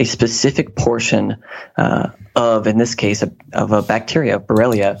a specific portion of, in this case, of a bacteria,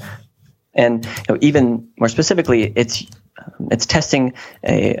 Borrelia. And even more specifically, it's testing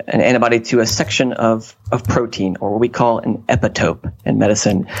an antibody to a section of protein, or what we call an epitope in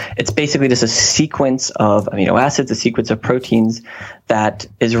medicine. It's basically just a sequence of amino acids, a sequence of proteins that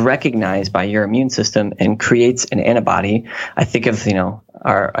is recognized by your immune system and creates an antibody. I think of,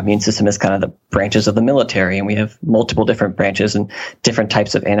 our immune system as kind of the branches of the military, and we have multiple different branches and different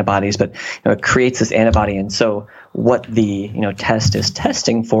types of antibodies, but it creates this antibody. And so what the test is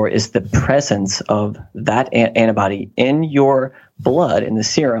testing for is the presence of that antibody in your blood, in the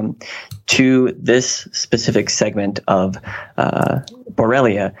serum, to this specific segment of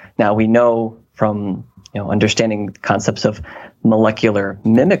Borrelia. Now, we know from understanding concepts of molecular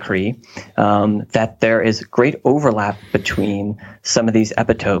mimicry, that there is great overlap between some of these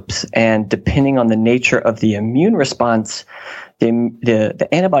epitopes, and depending on the nature of the immune response, the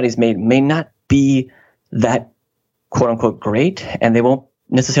antibodies made may not be that quote unquote great, and they won't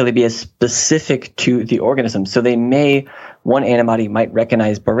necessarily be as specific to the organism. So one antibody might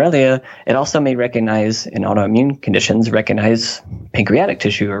recognize Borrelia. It also may recognize, in autoimmune conditions, recognize pancreatic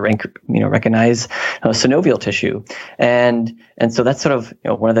tissue, or recognize synovial tissue. And so that's sort of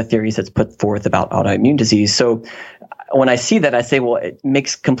one of the theories that's put forth about autoimmune disease. So when I see that, I say, well, it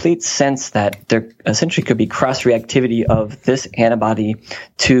makes complete sense that there essentially could be cross-reactivity of this antibody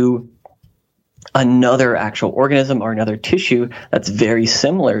to another actual organism or another tissue that's very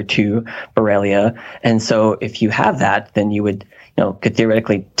similar to Borrelia. And so if you have that, then you would, could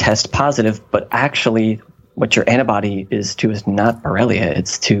theoretically test positive, but actually what your antibody is to is not Borrelia.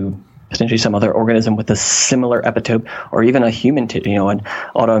 It's to potentially some other organism with a similar epitope, or even a human an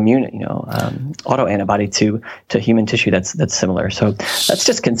autoimmune, autoantibody to human tissue that's similar. So that's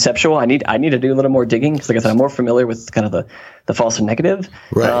just conceptual. I need to do a little more digging, because like I said, I'm more familiar with kind of the false and negative,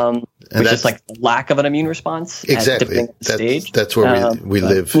 right? Which is like the lack of an immune response. Exactly. That's where we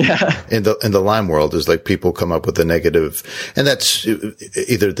live in the Lyme world. Is like people come up with a negative, and that's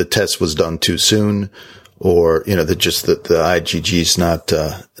either the test was done too soon, or the IgG's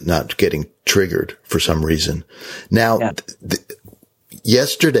not getting triggered for some reason. Now,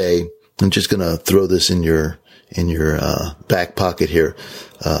 yesterday, I'm just going to throw this in your back pocket here.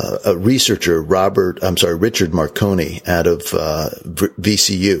 A researcher, Richard Marconi out of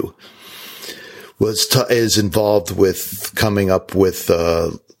VCU, is involved with coming up with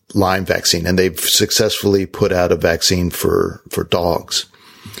Lyme vaccine, and they've successfully put out a vaccine for dogs.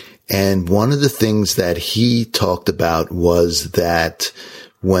 And one of the things that he talked about was that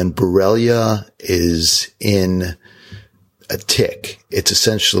when Borrelia is in a tick, it's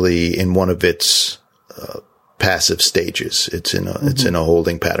essentially in one of its passive stages. It's in a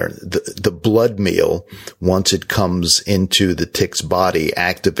holding pattern. The blood meal, once it comes into the tick's body,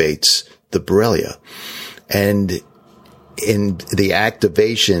 activates the Borrelia. And in the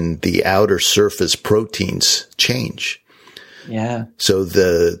activation, the outer surface proteins change. Yeah. So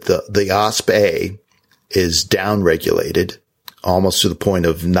the OSPA is downregulated almost to the point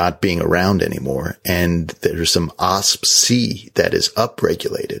of not being around anymore. And there's some OSPC that is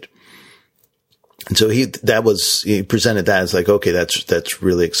upregulated. And so he presented that as like, okay, that's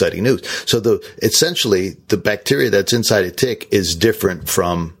really exciting news. So essentially the bacteria that's inside a tick is different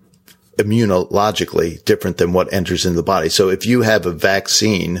from immunologically different than what enters into the body. So if you have a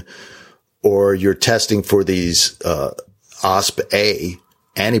vaccine or you're testing for these, OSP-A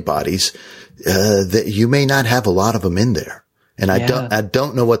antibodies, that you may not have a lot of them in there. And I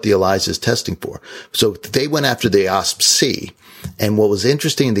don't know what the ELISA is testing for. So they went after the OSP-C. And what was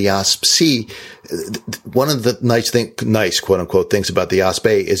interesting in the OSP-C, one of the nice quote unquote things about the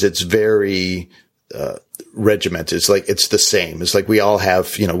OSP-A is it's very, regimented. It's like, it's the same. It's like we all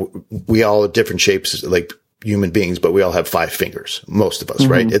have, we all have different shapes, like human beings, but we all have 5 fingers. Most of us,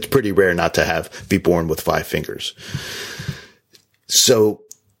 right? It's pretty rare not to be born with 5 fingers. So,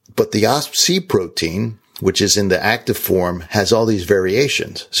 but the OSP-C protein, which is in the active form, has all these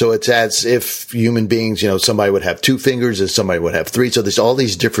variations. So it's as if human beings, somebody would have 2 fingers and somebody would have 3. So there's all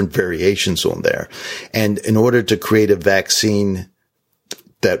these different variations on there. And in order to create a vaccine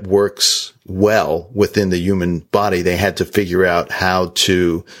that works well within the human body, they had to figure out how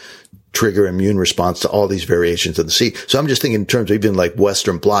to trigger immune response to all these variations of the C. So I'm just thinking in terms of even like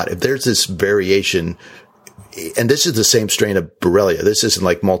Western blot, if there's this variation, and this is the same strain of Borrelia. This isn't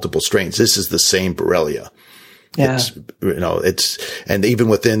like multiple strains. This is the same Borrelia. Yeah. And even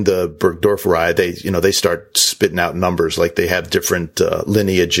within the Burgdorferi, they start spitting out numbers, like they have different,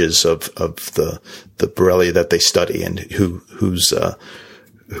 lineages of the Borrelia that they study and who's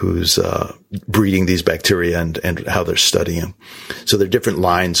breeding these bacteria and how they're studying them. So there are different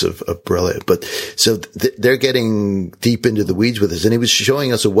lines of Borrelia, but so they're getting deep into the weeds with this. And he was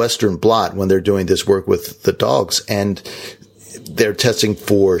showing us a Western blot when they're doing this work with the dogs, and they're testing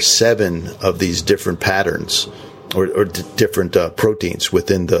for 7 of these different patterns or different proteins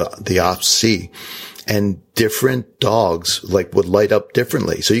within the OSP-C. And different dogs would light up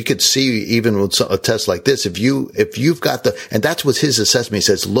differently. So you could see even with a test like this, if you've got and that's what his assessment. He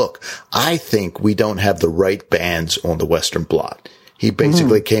says, look, I think we don't have the right bands on the Western blot. He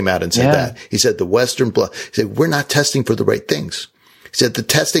basically came out and said that. He said the Western blot, he said, we're not testing for the right things. He said the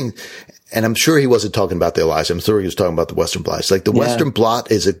testing, and I'm sure he wasn't talking about the ELISA. I'm sure he was talking about the Western blot. It's like the Western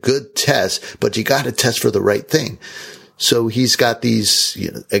blot is a good test, but you got to test for the right thing. So he's got these,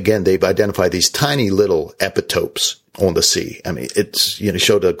 again, they've identified these tiny little epitopes on the C. I mean, it's,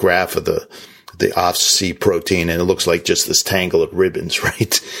 showed a graph of the OSP-C protein, and it looks like just this tangle of ribbons,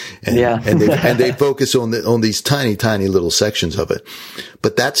 right? And, and they focus on these tiny, tiny little sections of it.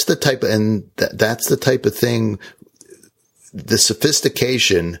 But that's the type of thing, the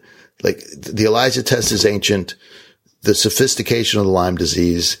sophistication, like the ELISA test is ancient. The sophistication of the Lyme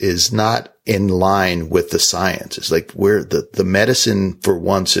disease is not in line with the science. It's like where the medicine for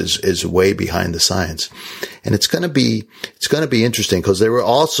once is way behind the science. And it's going to be interesting because there were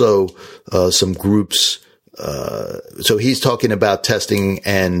also, some groups, so he's talking about testing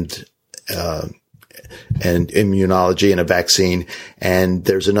and immunology and a vaccine. And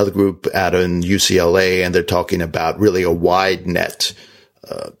there's another group out in UCLA, and they're talking about really a wide net,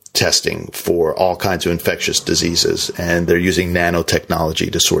 testing for all kinds of infectious diseases, and they're using nanotechnology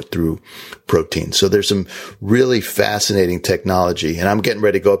to sort through proteins. So there's some really fascinating technology, and I'm getting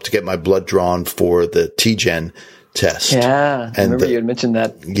ready to go up to get my blood drawn for the T-Gen test. Yeah. And I remember you had mentioned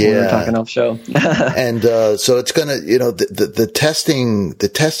that when we were talking off show. And, so it's gonna, the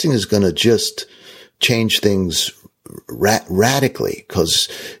testing is gonna just change things radically, because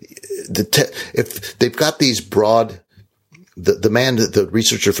if they've got these broad, the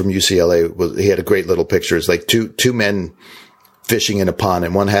researcher from UCLA he had a great little picture. It's like two men fishing in a pond,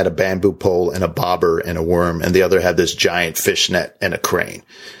 and one had a bamboo pole and a bobber and a worm, and the other had this giant fish net and a crane.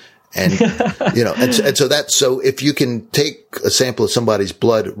 And, so if you can take a sample of somebody's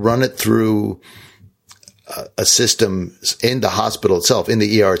blood, run it through a system in the hospital itself, in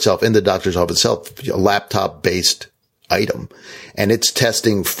the ER itself, in the doctor's office itself, a laptop based item, and it's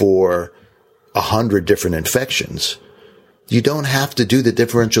testing for 100 different infections. You don't have to do the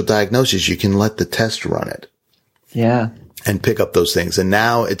differential diagnosis. You can let the test run it. Yeah. And pick up those things. And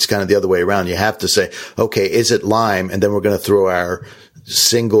now it's kind of the other way around. You have to say, okay, is it Lyme? And then we're going to throw our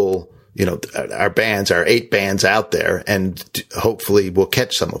single, our bands, our 8 bands out there, and hopefully we'll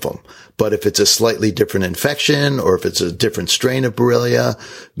catch some of them. But if it's a slightly different infection, or if it's a different strain of Borrelia,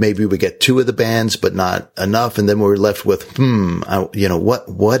 maybe we get 2 of the bands, but not enough. And then we're left with,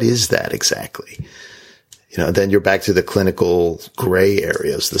 what is that exactly? Then you're back to the clinical gray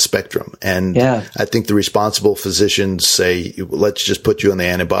areas, the spectrum. And I think the responsible physicians say, let's just put you on the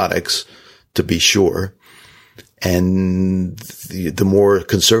antibiotics to be sure. And the more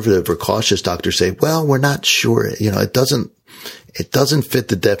conservative or cautious doctors say, well, we're not sure. It doesn't fit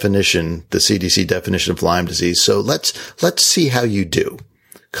the definition, the CDC definition of Lyme disease. So let's see how you do.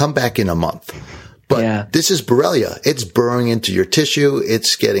 Come back in a month. But this is Borrelia. It's burrowing into your tissue.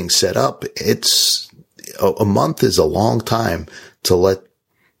 It's getting set up. It's a month is a long time to let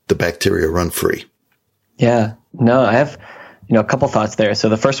the bacteria run free. Yeah. No, I have, a couple thoughts there. So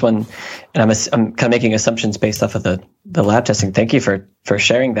the first one, and I'm kind of making assumptions based off of the lab testing. Thank you for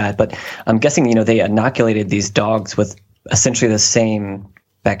sharing that. But I'm guessing, they inoculated these dogs with essentially the same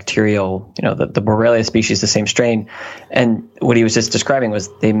bacterial, the Borrelia species, the same strain. And what he was just describing was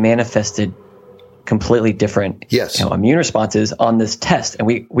they manifested completely different immune responses on this test. And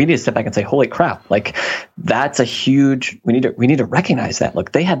we need to step back and say, holy crap, like that's a huge, we need to recognize that.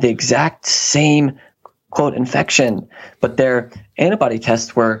 Look, they had the exact same quote infection, but their antibody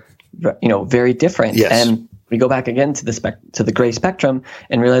tests were, very different. Yes. And we go back again to the gray spectrum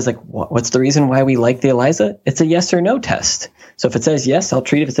and realize like, what's the reason why we like the ELISA? It's a yes or no test. So if it says yes, I'll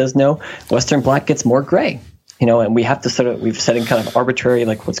treat it. If it says no, Western blot gets more gray, and we have to we've set in kind of arbitrary,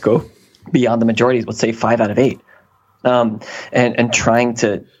 like let's go beyond the majority, let's say 5 out of 8. And trying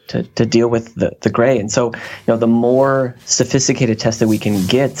to deal with the gray. And so, the more sophisticated test that we can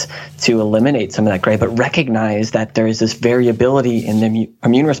get to eliminate some of that gray, but recognize that there is this variability in the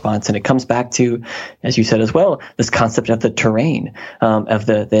immune response. And it comes back to, as you said as well, this concept of the terrain of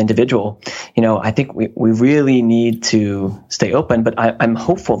the individual. I think we really need to stay open, but I'm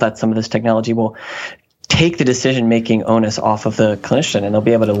hopeful that some of this technology will take the decision-making onus off of the clinician, and they'll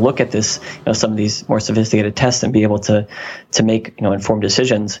be able to look at this, some of these more sophisticated tests, and be able to make informed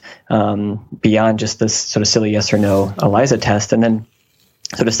decisions beyond just this sort of silly yes or no ELISA test. And then,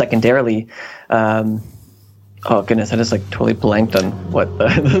 sort of secondarily, oh goodness, I just totally blanked on what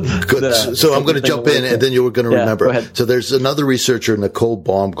Good. So I'm going to jump in, and then you were going to remember. Go ahead. So there's another researcher, Nicole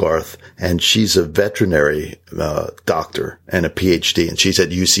Baumgarth, and she's a veterinary doctor and a PhD, and she's at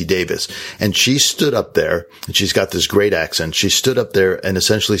UC Davis. And she stood up there, and she's got this great accent. She stood up there and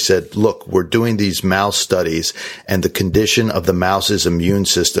essentially said, look, we're doing these mouse studies, and the condition of the mouse's immune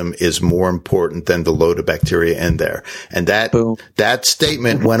system is more important than the load of bacteria in there. And that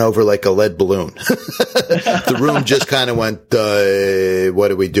statement went over like a lead balloon. The room just kind of went, what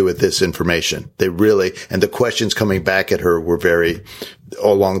do we do with this information? And the questions coming back at her were very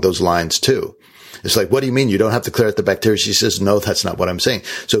along those lines too. It's like, what do you mean you don't have to clear out the bacteria? She says, no, that's not what I'm saying.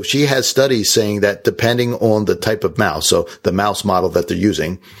 So she has studies saying that depending on the type of mouse, so the mouse model that they're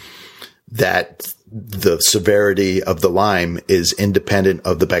using, that the severity of the Lyme is independent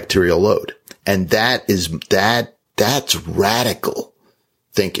of the bacterial load. And that's radical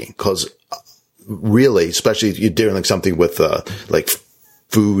thinking, because really, especially if you're doing something with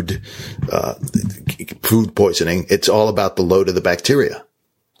food poisoning, it's all about the load of the bacteria,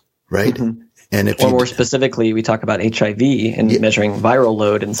 right? Mm-hmm. And if more specifically, we talk about HIV and measuring viral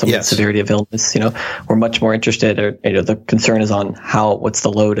load and some of the severity of illness. We're much more interested, or the concern is on what's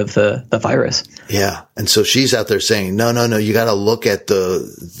the load of the virus. Yeah, and so she's out there saying, no, you got to look at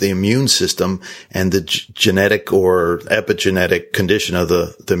the immune system and the genetic or epigenetic condition of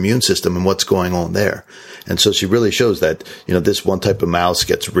the immune system and what's going on there. And so she really shows that this one type of mouse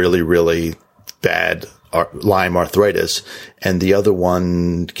gets really, really bad Lyme arthritis, and the other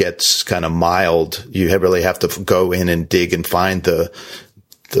one gets kind of mild. You really have to go in and dig and find the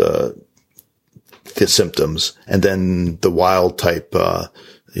symptoms. And then the wild type,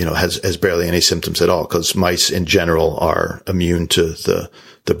 has barely any symptoms at all, because mice in general are immune to the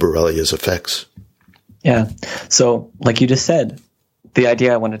Borrelia's effects. Yeah. So like you just said, the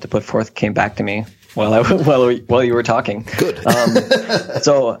idea I wanted to put forth came back to me while you were talking. Good.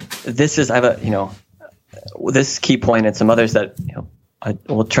 So I have this key point and some others that I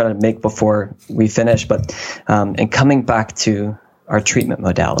will try to make before we finish, but and coming back to our treatment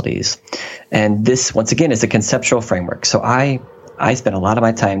modalities, and this once again is a conceptual framework. So I spend a lot of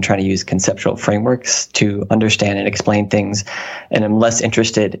my time trying to use conceptual frameworks to understand and explain things, and I'm less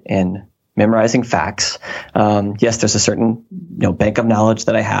interested in memorizing facts. Yes, there's a certain bank of knowledge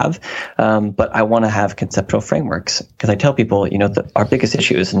that I have, but I want to have conceptual frameworks, because I tell people our biggest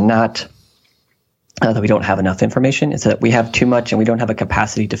issue is not that we don't have enough information. It's that we have too much and we don't have a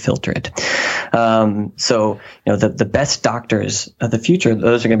capacity to filter it. So the best doctors of the future,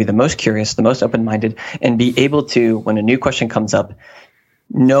 those are going to be the most curious, the most open-minded, and be able to, when a new question comes up,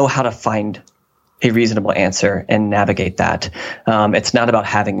 know how to find a reasonable answer and navigate that. It's not about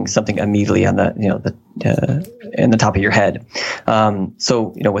having something immediately on in the top of your head.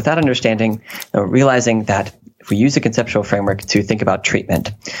 So with that understanding, realizing that if we use a conceptual framework to think about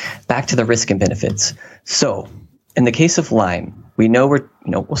treatment, back to the risk and benefits. So in the case of Lyme, we know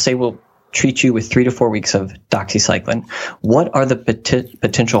we'll say we'll treat you with 3 to 4 weeks of doxycycline. What are the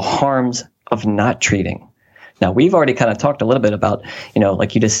potential harms of not treating? Now, we've already kind of talked a little bit about,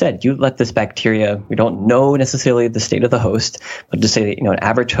 like you just said, you let this bacteria, we don't know necessarily the state of the host, but to say that, an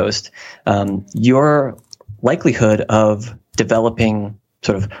average host, your likelihood of developing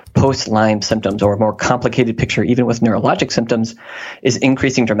sort of post-Lyme symptoms or a more complicated picture, even with neurologic symptoms, is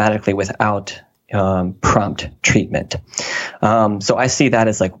increasing dramatically without prompt treatment. So I see that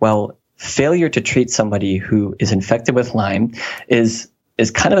as failure to treat somebody who is infected with Lyme is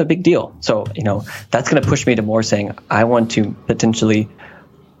kind of a big deal. So, that's going to push me to more saying I want to potentially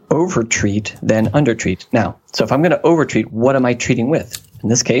overtreat than undertreat. Now, so if I'm going to overtreat, what am I treating with? In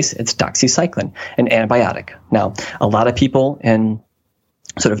this case, it's doxycycline, an antibiotic. Now, a lot of people in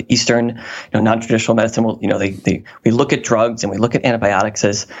sort of Eastern, non-traditional medicine will, we look at drugs and we look at antibiotics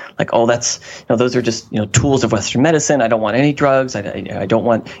as that's, those are just, tools of Western medicine. I don't want any drugs. I don't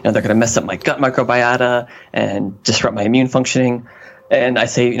want, they're going to mess up my gut microbiota and disrupt my immune functioning. And I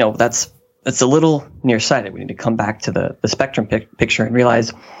say, that's a little nearsighted. We need to come back to the spectrum picture and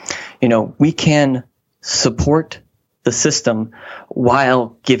realize, we can support the system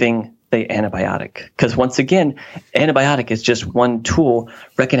while giving the antibiotic. Because once again, antibiotic is just one tool,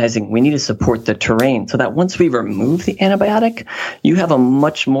 recognizing we need to support the terrain so that once we remove the antibiotic, you have a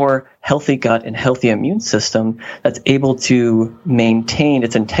much more healthy gut and healthy immune system that's able to maintain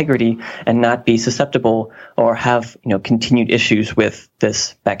its integrity and not be susceptible or have continued issues with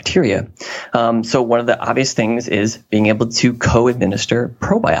this bacteria. So one of the obvious things is being able to co-administer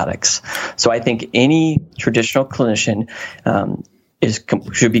probiotics. So I think any traditional clinician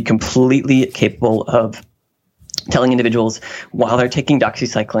should be completely capable of telling individuals while they're taking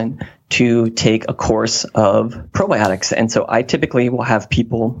doxycycline to take a course of probiotics. And so I typically will have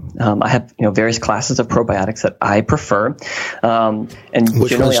people, I have various classes of probiotics that I prefer. And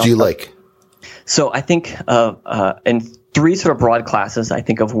which ones do you like? So I think in three sort of broad classes. I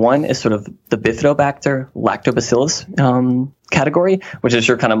think of one as sort of the Bifidobacter lactobacillus category, which is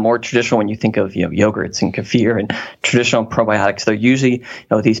your kind of more traditional when you think of yogurts and kefir and traditional probiotics. They're usually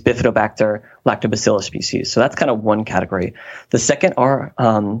these Bifidobacter lactobacillus species. So that's kind of one category. The second are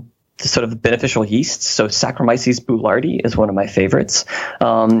the sort of beneficial yeasts. So Saccharomyces boulardii is one of my favorites.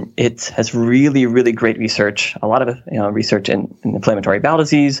 It has really, really great research, a lot of research in inflammatory bowel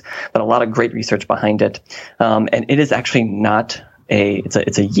disease, but a lot of great research behind it. And it is actually not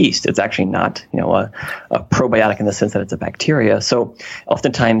it's a yeast. It's actually not, a probiotic in the sense that it's a bacteria. So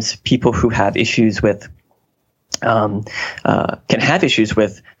oftentimes people who have issues with can have issues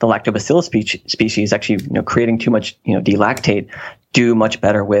with the lactobacillus species actually, creating too much, delactate, do much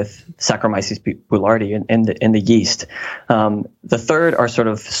better with Saccharomyces boulardii and the yeast. The third are sort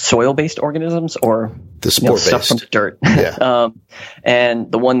of soil-based organisms or the spore-based stuff from the dirt. Yeah.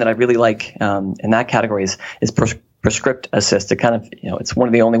 And the one that I really like in that category is Prescript Assist. It kind of, it's one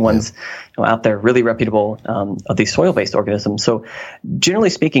of the only ones out there really reputable of these soil-based organisms. So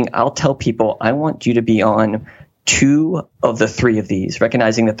generally speaking, I'll tell people I want you to be on 2 of the 3 of these,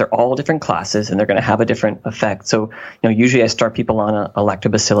 recognizing that they're all different classes and they're going to have a different effect. So, usually I start people on a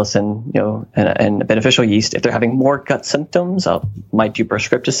lactobacillus and a beneficial yeast. If they're having more gut symptoms, I might do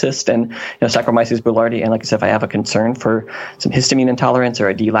Prescript Assist and Saccharomyces boulardii. And like I said, if I have a concern for some histamine intolerance or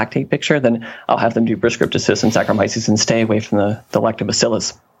a delactate picture, then I'll have them do Prescript Assist and Saccharomyces and stay away from the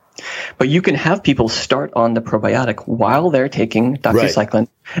lactobacillus. But you can have people start on the probiotic while they're taking doxycycline.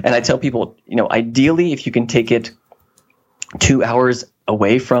 Right. And I tell people, ideally, if you can take it 2 hours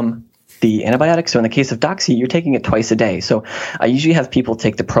away from the antibiotic. So in the case of doxy, you're taking it twice a day. So I usually have people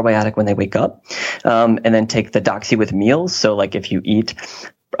take the probiotic when they wake up, and then take the doxy with meals. So like if you eat,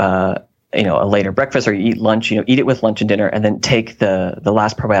 a later breakfast or you eat lunch, eat it with lunch and dinner, and then take the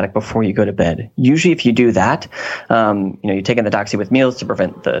last probiotic before you go to bed. Usually if you do that, you're taking the doxy with meals to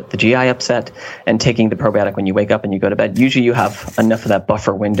prevent the GI upset and taking the probiotic when you wake up and you go to bed. Usually you have enough of that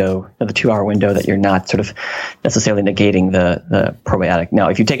buffer window, the 2-hour window, that you're not sort of necessarily negating the probiotic. Now,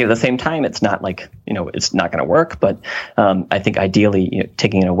 if you take it at the same time, it's not like, it's not going to work, but I think ideally,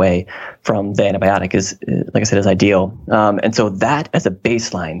 taking it away from the antibiotic is, like I said, is ideal. And so that as a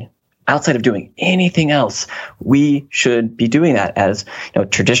baseline, outside of doing anything else, we should be doing that as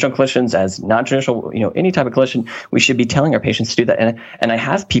traditional clinicians, as non-traditional, any type of clinician. We should be telling our patients to do that. And I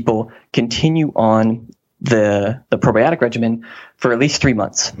have people continue on the probiotic regimen for at least 3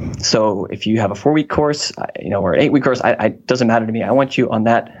 months. So if you have a 4-week course, or an 8-week course, it doesn't matter to me. I want you on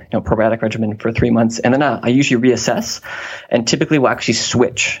that probiotic regimen for 3 months, and then I usually reassess, and typically we'll actually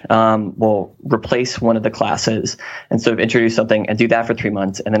switch. We'll replace one of the classes and sort of introduce something and do that for 3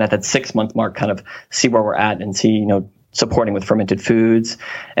 months, and then at that 6-month mark, kind of see where we're at and see supporting with fermented foods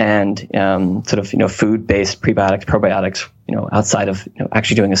and sort of food-based prebiotics, probiotics, outside of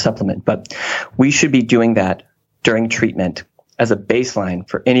actually doing a supplement. But we should be doing that during treatment as a baseline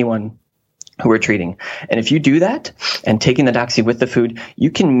for anyone who we're treating. And if you do that and taking the doxy with the food,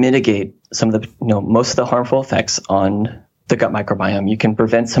 you can mitigate some of the, most of the harmful effects on the gut microbiome. You can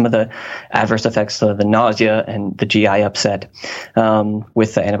prevent some of the adverse effects of the nausea and the GI upset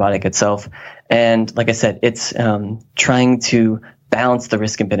with the antibiotic itself. And like I said, it's trying to balance the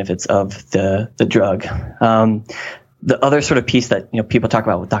risk and benefits of the drug. The other sort of piece that people talk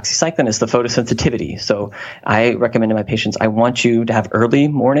about with doxycycline is the photosensitivity. So I recommend to my patients, I want you to have early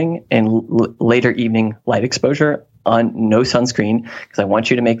morning and later evening light exposure on no sunscreen, because I want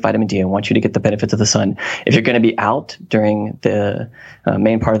you to make vitamin D. I want you to get the benefits of the sun. If you're going to be out during the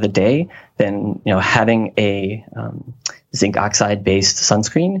main part of the day, then having a zinc oxide based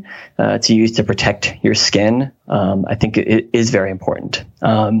sunscreen to use to protect your skin, I think it is very important.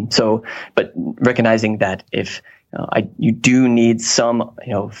 But recognizing that if you do need some,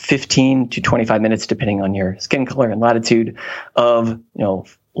 15 to 25 minutes, depending on your skin color and latitude, of,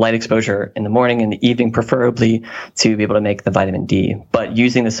 light exposure in the morning and the evening, preferably, to be able to make the vitamin D. But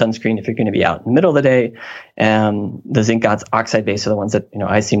using the sunscreen, if you're going to be out in the middle of the day, the zinc oxide base are the ones that,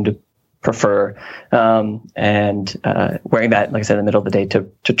 I seem to prefer, and wearing that, like I said, in the middle of the day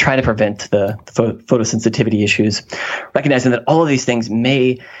to try to prevent the photosensitivity issues, recognizing that all of these things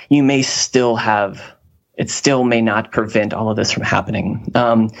you may still have. It still may not prevent all of this from happening,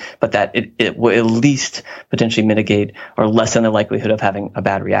 but that it will at least potentially mitigate or lessen the likelihood of having a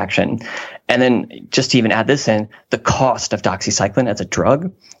bad reaction. And then just to even add this in, the cost of doxycycline as a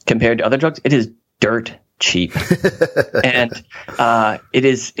drug compared to other drugs, it is dirt cheap. And it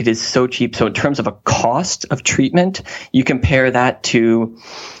is so cheap. So in terms of a cost of treatment, you compare that to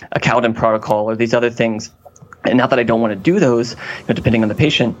a Caldon protocol or these other things. And not that I don't want to do those, depending on the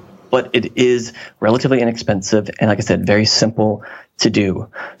patient, but it is relatively inexpensive and, like I said, very simple to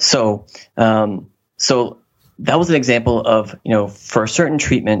do. So that was an example of, for a certain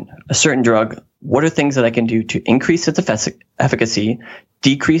treatment, a certain drug, what are things that I can do to increase its efficacy,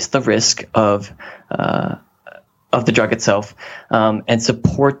 decrease the risk of the drug itself, and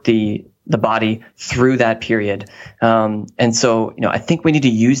support the body through that period. And so, I think we need to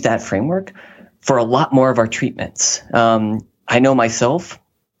use that framework for a lot more of our treatments. I know myself,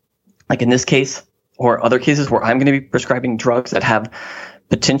 like in this case or other cases where I'm going to be prescribing drugs that have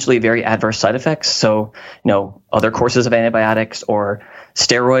potentially very adverse side effects. So, other courses of antibiotics or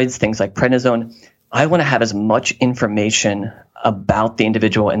steroids, things like prednisone, I want to have as much information about the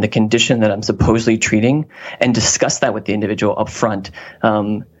individual and the condition that I'm supposedly treating and discuss that with the individual up front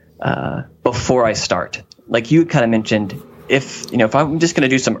before I start. Like you kind of mentioned, if I'm just going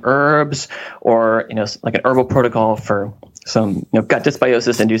to do some herbs or, like an herbal protocol for some gut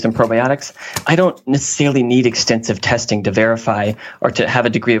dysbiosis and do some probiotics, I don't necessarily need extensive testing to verify or to have a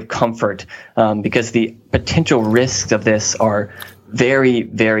degree of comfort, because the potential risks of this are very,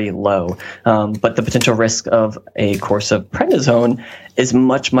 very low. But the potential risk of a course of prednisone is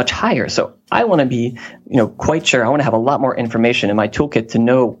much, much higher. So I want to be, quite sure. I want to have a lot more information in my toolkit to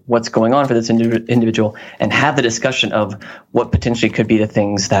know what's going on for this individual and have the discussion of what potentially could be the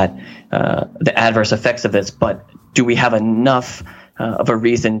things that, the adverse effects of this. But do we have enough of a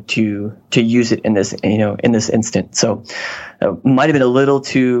reason to use it in this, in this instant? So might have been a little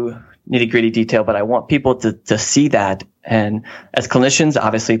too nitty-gritty detail, but I want people to see that, and as clinicians,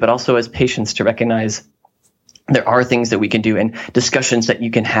 obviously, but also as patients, to recognize there are things that we can do and discussions that you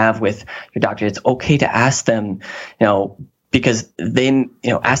can have with your doctor. It's okay to ask them, because they,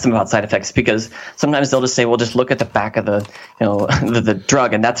 ask them about side effects, because sometimes they'll just say, well, just look at the back of the, the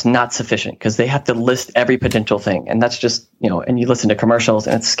drug, and that's not sufficient, because they have to list every potential thing. And that's just, and you listen to commercials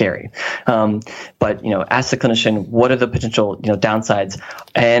and it's scary. But, ask the clinician, what are the potential, downsides,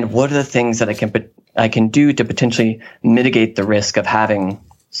 and what are the things that I can do to potentially mitigate the risk of having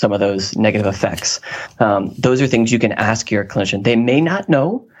some of those negative effects. Those are things you can ask your clinician. They may not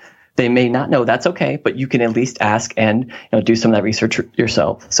know. That's okay, but you can at least ask and do some of that research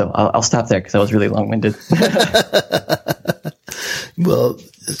yourself. So I'll stop there because I was really long-winded. Well,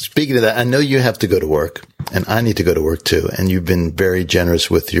 speaking of that, I know you have to go to work, and I need to go to work too. And you've been very generous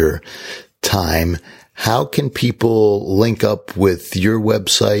with your time. How can people link up with your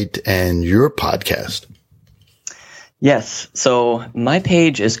website and your podcast? Yes. So my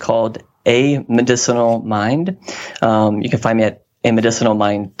page is called A Medicinal Mind. You can find me at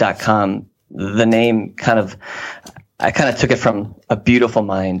amedicinalmind.com. The name I kind of took it from a beautiful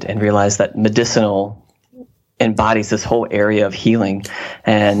mind and realized that medicinal embodies this whole area of healing.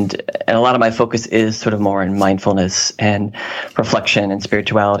 And a lot of my focus is sort of more in mindfulness and reflection and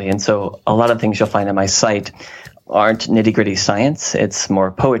spirituality. And so a lot of things you'll find on my site aren't nitty gritty science. It's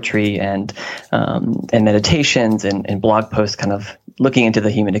more poetry and meditations and blog posts, kind of looking into the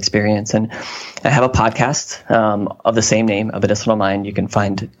human experience. And I have a podcast of the same name, A Medicinal Mind. You can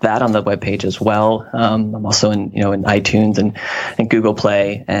find that on the webpage as well. I'm also in iTunes and Google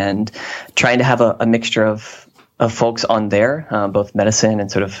Play, and trying to have a mixture of folks on there, both medicine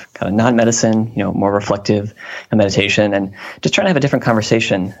and sort of kind of non-medicine, more reflective meditation, and just trying to have a different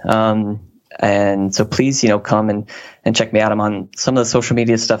conversation. And so please, come and check me out. I'm on some of the social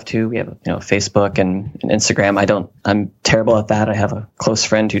media stuff too. We have, Facebook and Instagram. I'm terrible at that. I have a close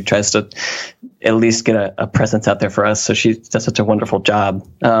friend who tries to at least get a presence out there for us. So she does such a wonderful job.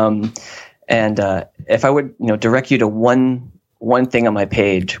 And if I would, direct you to one thing on my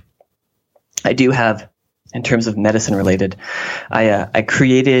page, I do have, in terms of medicine related, I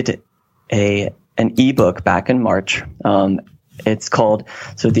created an ebook back in March. It's called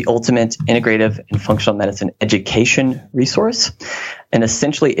the Ultimate Integrative and Functional Medicine Education Resource. And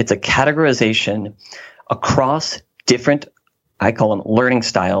essentially, it's a categorization across different, I call them learning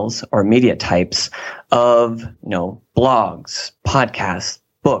styles or media types of, blogs, podcasts,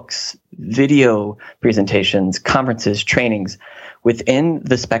 books, video presentations, conferences, trainings within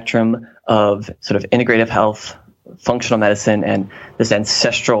the spectrum of sort of integrative health, functional medicine, and this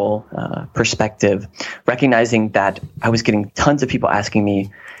ancestral perspective, recognizing that I was getting tons of people asking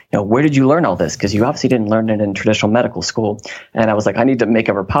me, where did you learn all this? Because you obviously didn't learn it in traditional medical school. And I was like, I need to make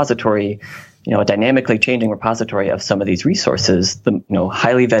a repository, a dynamically changing repository of some of these resources, the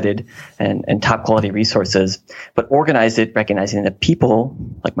highly vetted and top quality resources, but organize it, recognizing that people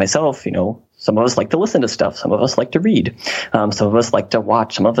like myself, some of us like to listen to stuff. Some of us like to read. Some of us like to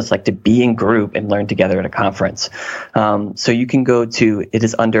watch. Some of us like to be in group and learn together at a conference. So you can go to, it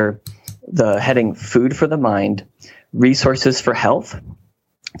is under the heading Food for the Mind, Resources for Health.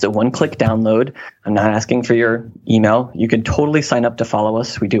 It's a one-click download. I'm not asking for your email. You can totally sign up to follow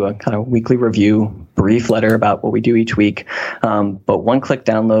us. We do a kind of weekly review, brief letter about what we do each week. But one-click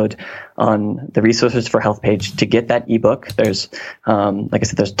download on the Resources for Health page to get that ebook. There's, like I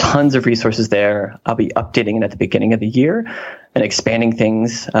said, there's tons of resources there. I'll be updating it at the beginning of the year and expanding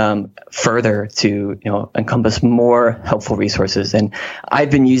things further to encompass more helpful resources. And I've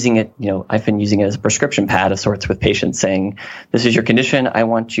been using it as a prescription pad of sorts with patients, saying, this is your condition. I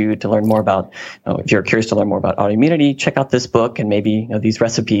want you to learn more about, if you're curious to learn more about autoimmunity, check out this book and maybe these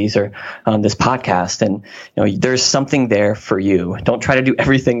recipes or this podcast. And there's something there for you. Don't try to do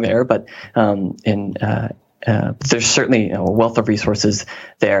everything there, but there's certainly a wealth of resources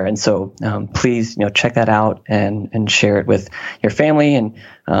there. And so please, check that out and share it with your family and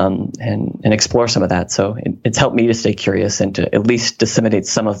explore some of that. So it's helped me to stay curious and to at least disseminate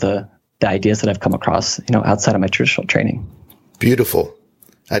some of the ideas that I've come across, outside of my traditional training. Beautiful.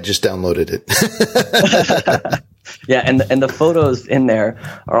 I just downloaded it. Yeah, and the photos in there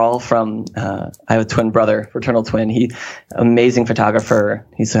are all from, I have a twin brother, fraternal twin. He's amazing photographer.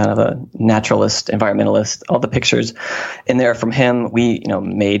 He's kind of a naturalist, environmentalist. All the pictures in there are from him. We,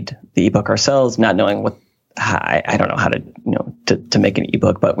 made the ebook ourselves, not knowing I don't know how to make an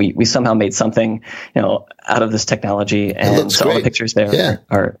ebook, but we somehow made something, out of this technology. And so all the pictures there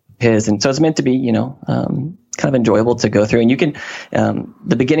are his. And so it's meant to be, kind of enjoyable to go through. And you can,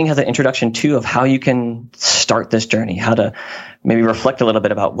 the beginning has an introduction too of how you can start this journey, how to maybe reflect a little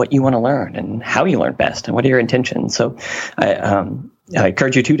bit about what you want to learn and how you learn best and what are your intentions. So I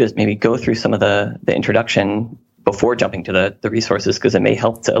encourage you too to maybe go through some of the introduction before jumping to the resources, because it may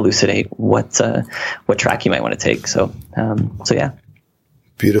help to elucidate what track you might want to take. So yeah.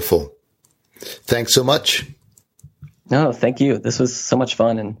 Beautiful. Thanks so much. No, thank you. This was so much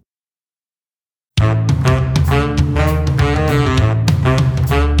fun. And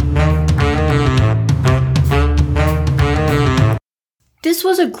this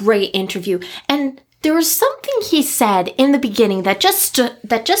was a great interview, and there was something he said in the beginning that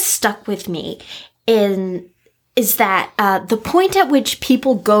just stuck with me. Is that the point at which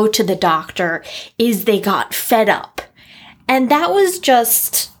people go to the doctor is they got fed up, and that was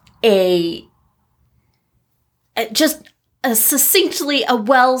just a succinctly a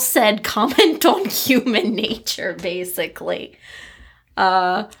well said comment on human nature, basically.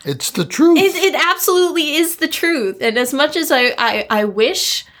 It's the truth. It absolutely is the truth. And as much as I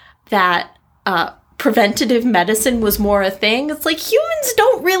wish that preventative medicine was more a thing, it's like humans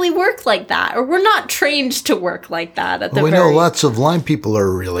don't really work like that, or we're not trained to work like that. We know lots of Lyme people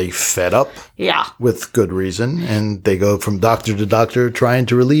are really fed up. Yeah. With good reason. And they go from doctor to doctor trying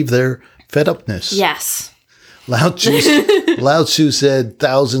to relieve their fed upness. Yes. Lao Tzu said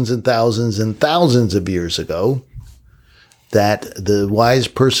thousands and thousands and thousands of years ago that the wise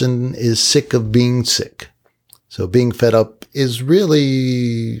person is sick of being sick. So being fed up is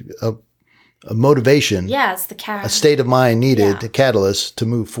really a motivation. Yeah, it's the cat. A state of mind needed, a catalyst to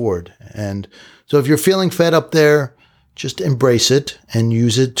move forward. And so if you're feeling fed up there, just embrace it and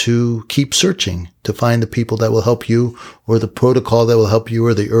use it to keep searching to find the people that will help you or the protocol that will help you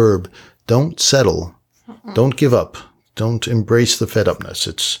or the herb. Don't settle. Don't give up. Don't embrace the fed upness.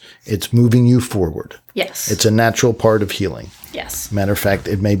 It's moving you forward. Yes. It's a natural part of healing. Yes. Matter of fact,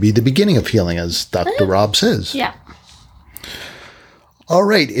 it may be the beginning of healing, as Dr. Rob says. Yeah. All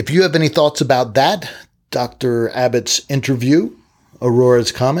right. If you have any thoughts about that, Dr. Abbott's interview,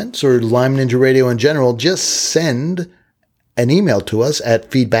 Aurora's comments, or Lyme Ninja Radio in general, just send an email to us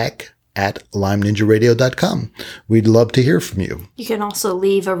at feedback@lymeninjaradio.com. We'd love to hear from you. You can also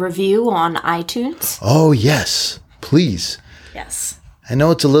leave a review on iTunes. Oh, yes. Please. Yes. I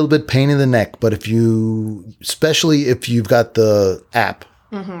know it's a little bit pain in the neck, but especially if you've got the app,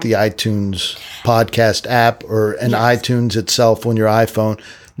 the iTunes podcast app or an iTunes itself on your iPhone,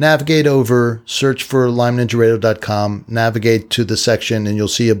 navigate over, search for LymeNinjaRadio.com, navigate to the section, and you'll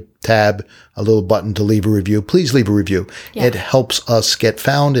see a tab, a little button to leave a review. Please leave a review. Yeah. It helps us get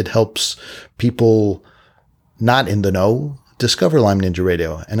found. It helps people not in the know discover Lyme Ninja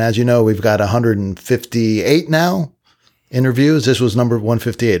Radio. And as you know, we've got 158 now interviews. This was number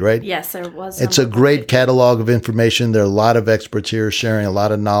 158, right? Yes, there was. It's a great catalog of information. There are a lot of experts here sharing a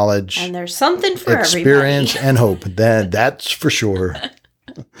lot of knowledge. And there's something for experience everybody. And hope. That's for sure.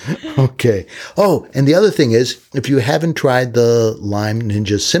 Okay. Oh, and the other thing is, if you haven't tried the Lyme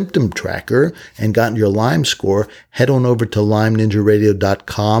Ninja Symptom Tracker and gotten your Lyme score, head on over to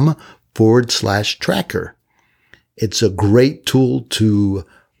LymeNinjaRadio.com/tracker. It's a great tool to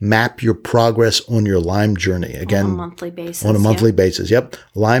map your progress on your Lyme journey. Again, on a monthly basis. On a monthly basis. Yep.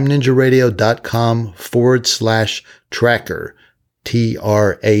 LymeNinjaRadio.com/tracker. TRACKER.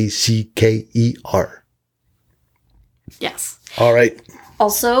 Yes. All right.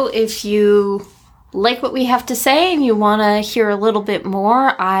 Also, if you like what we have to say and you want to hear a little bit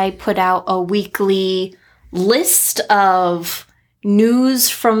more, I put out a weekly list of news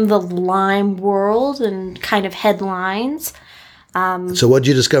from the Lyme world and kind of headlines. So what did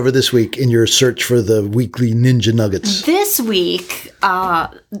you discover this week in your search for the weekly Ninja Nuggets? This week,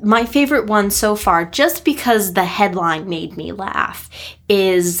 my favorite one so far, just because the headline made me laugh,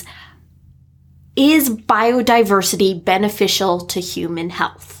 is biodiversity beneficial to human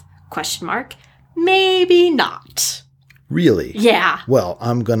health? ? Maybe not. Really? Yeah. Well,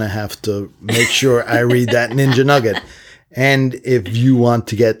 I'm going to have to make sure I read that Ninja Nugget. And if you want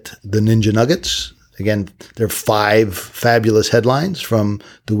to get the Ninja Nuggets, again, there are 5 fabulous headlines from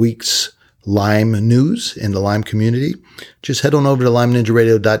the week's Lyme news in the Lyme community. Just head on over to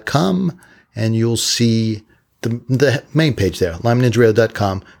LymeNinjaRadio.com and you'll see the main page there,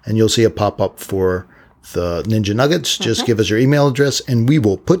 LymeNinjaRadio.com, and you'll see a pop-up for the Ninja Nuggets. Just give us your email address and we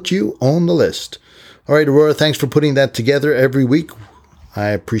will put you on the list. All right, Aurora, thanks for putting that together every week. I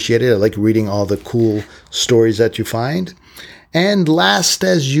appreciate it. I like reading all the cool stories that you find. And last,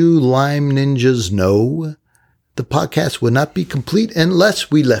 as you Lyme Ninjas know, the podcast would not be complete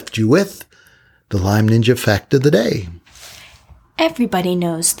unless we left you with the Lyme Ninja Fact of the Day. Everybody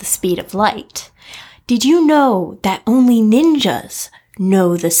knows the speed of light. Did you know that only ninjas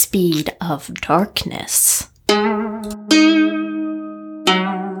know the speed of darkness?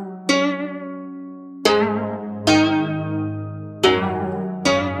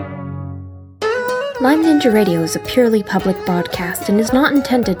 Lyme Ninja Radio is a purely public broadcast and is not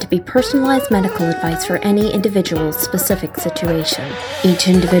intended to be personalized medical advice for any individual's specific situation. Each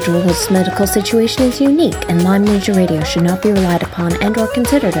individual's medical situation is unique, and Lyme Ninja Radio should not be relied upon and/or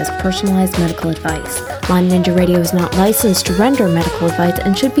considered as personalized medical advice. Lyme Ninja Radio is not licensed to render medical advice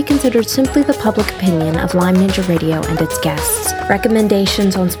and should be considered simply the public opinion of Lyme Ninja Radio and its guests.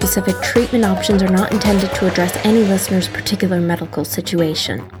 Recommendations on specific treatment options are not intended to address any listener's particular medical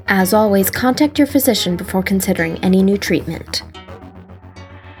situation. As always, contact your physician before considering any new treatment.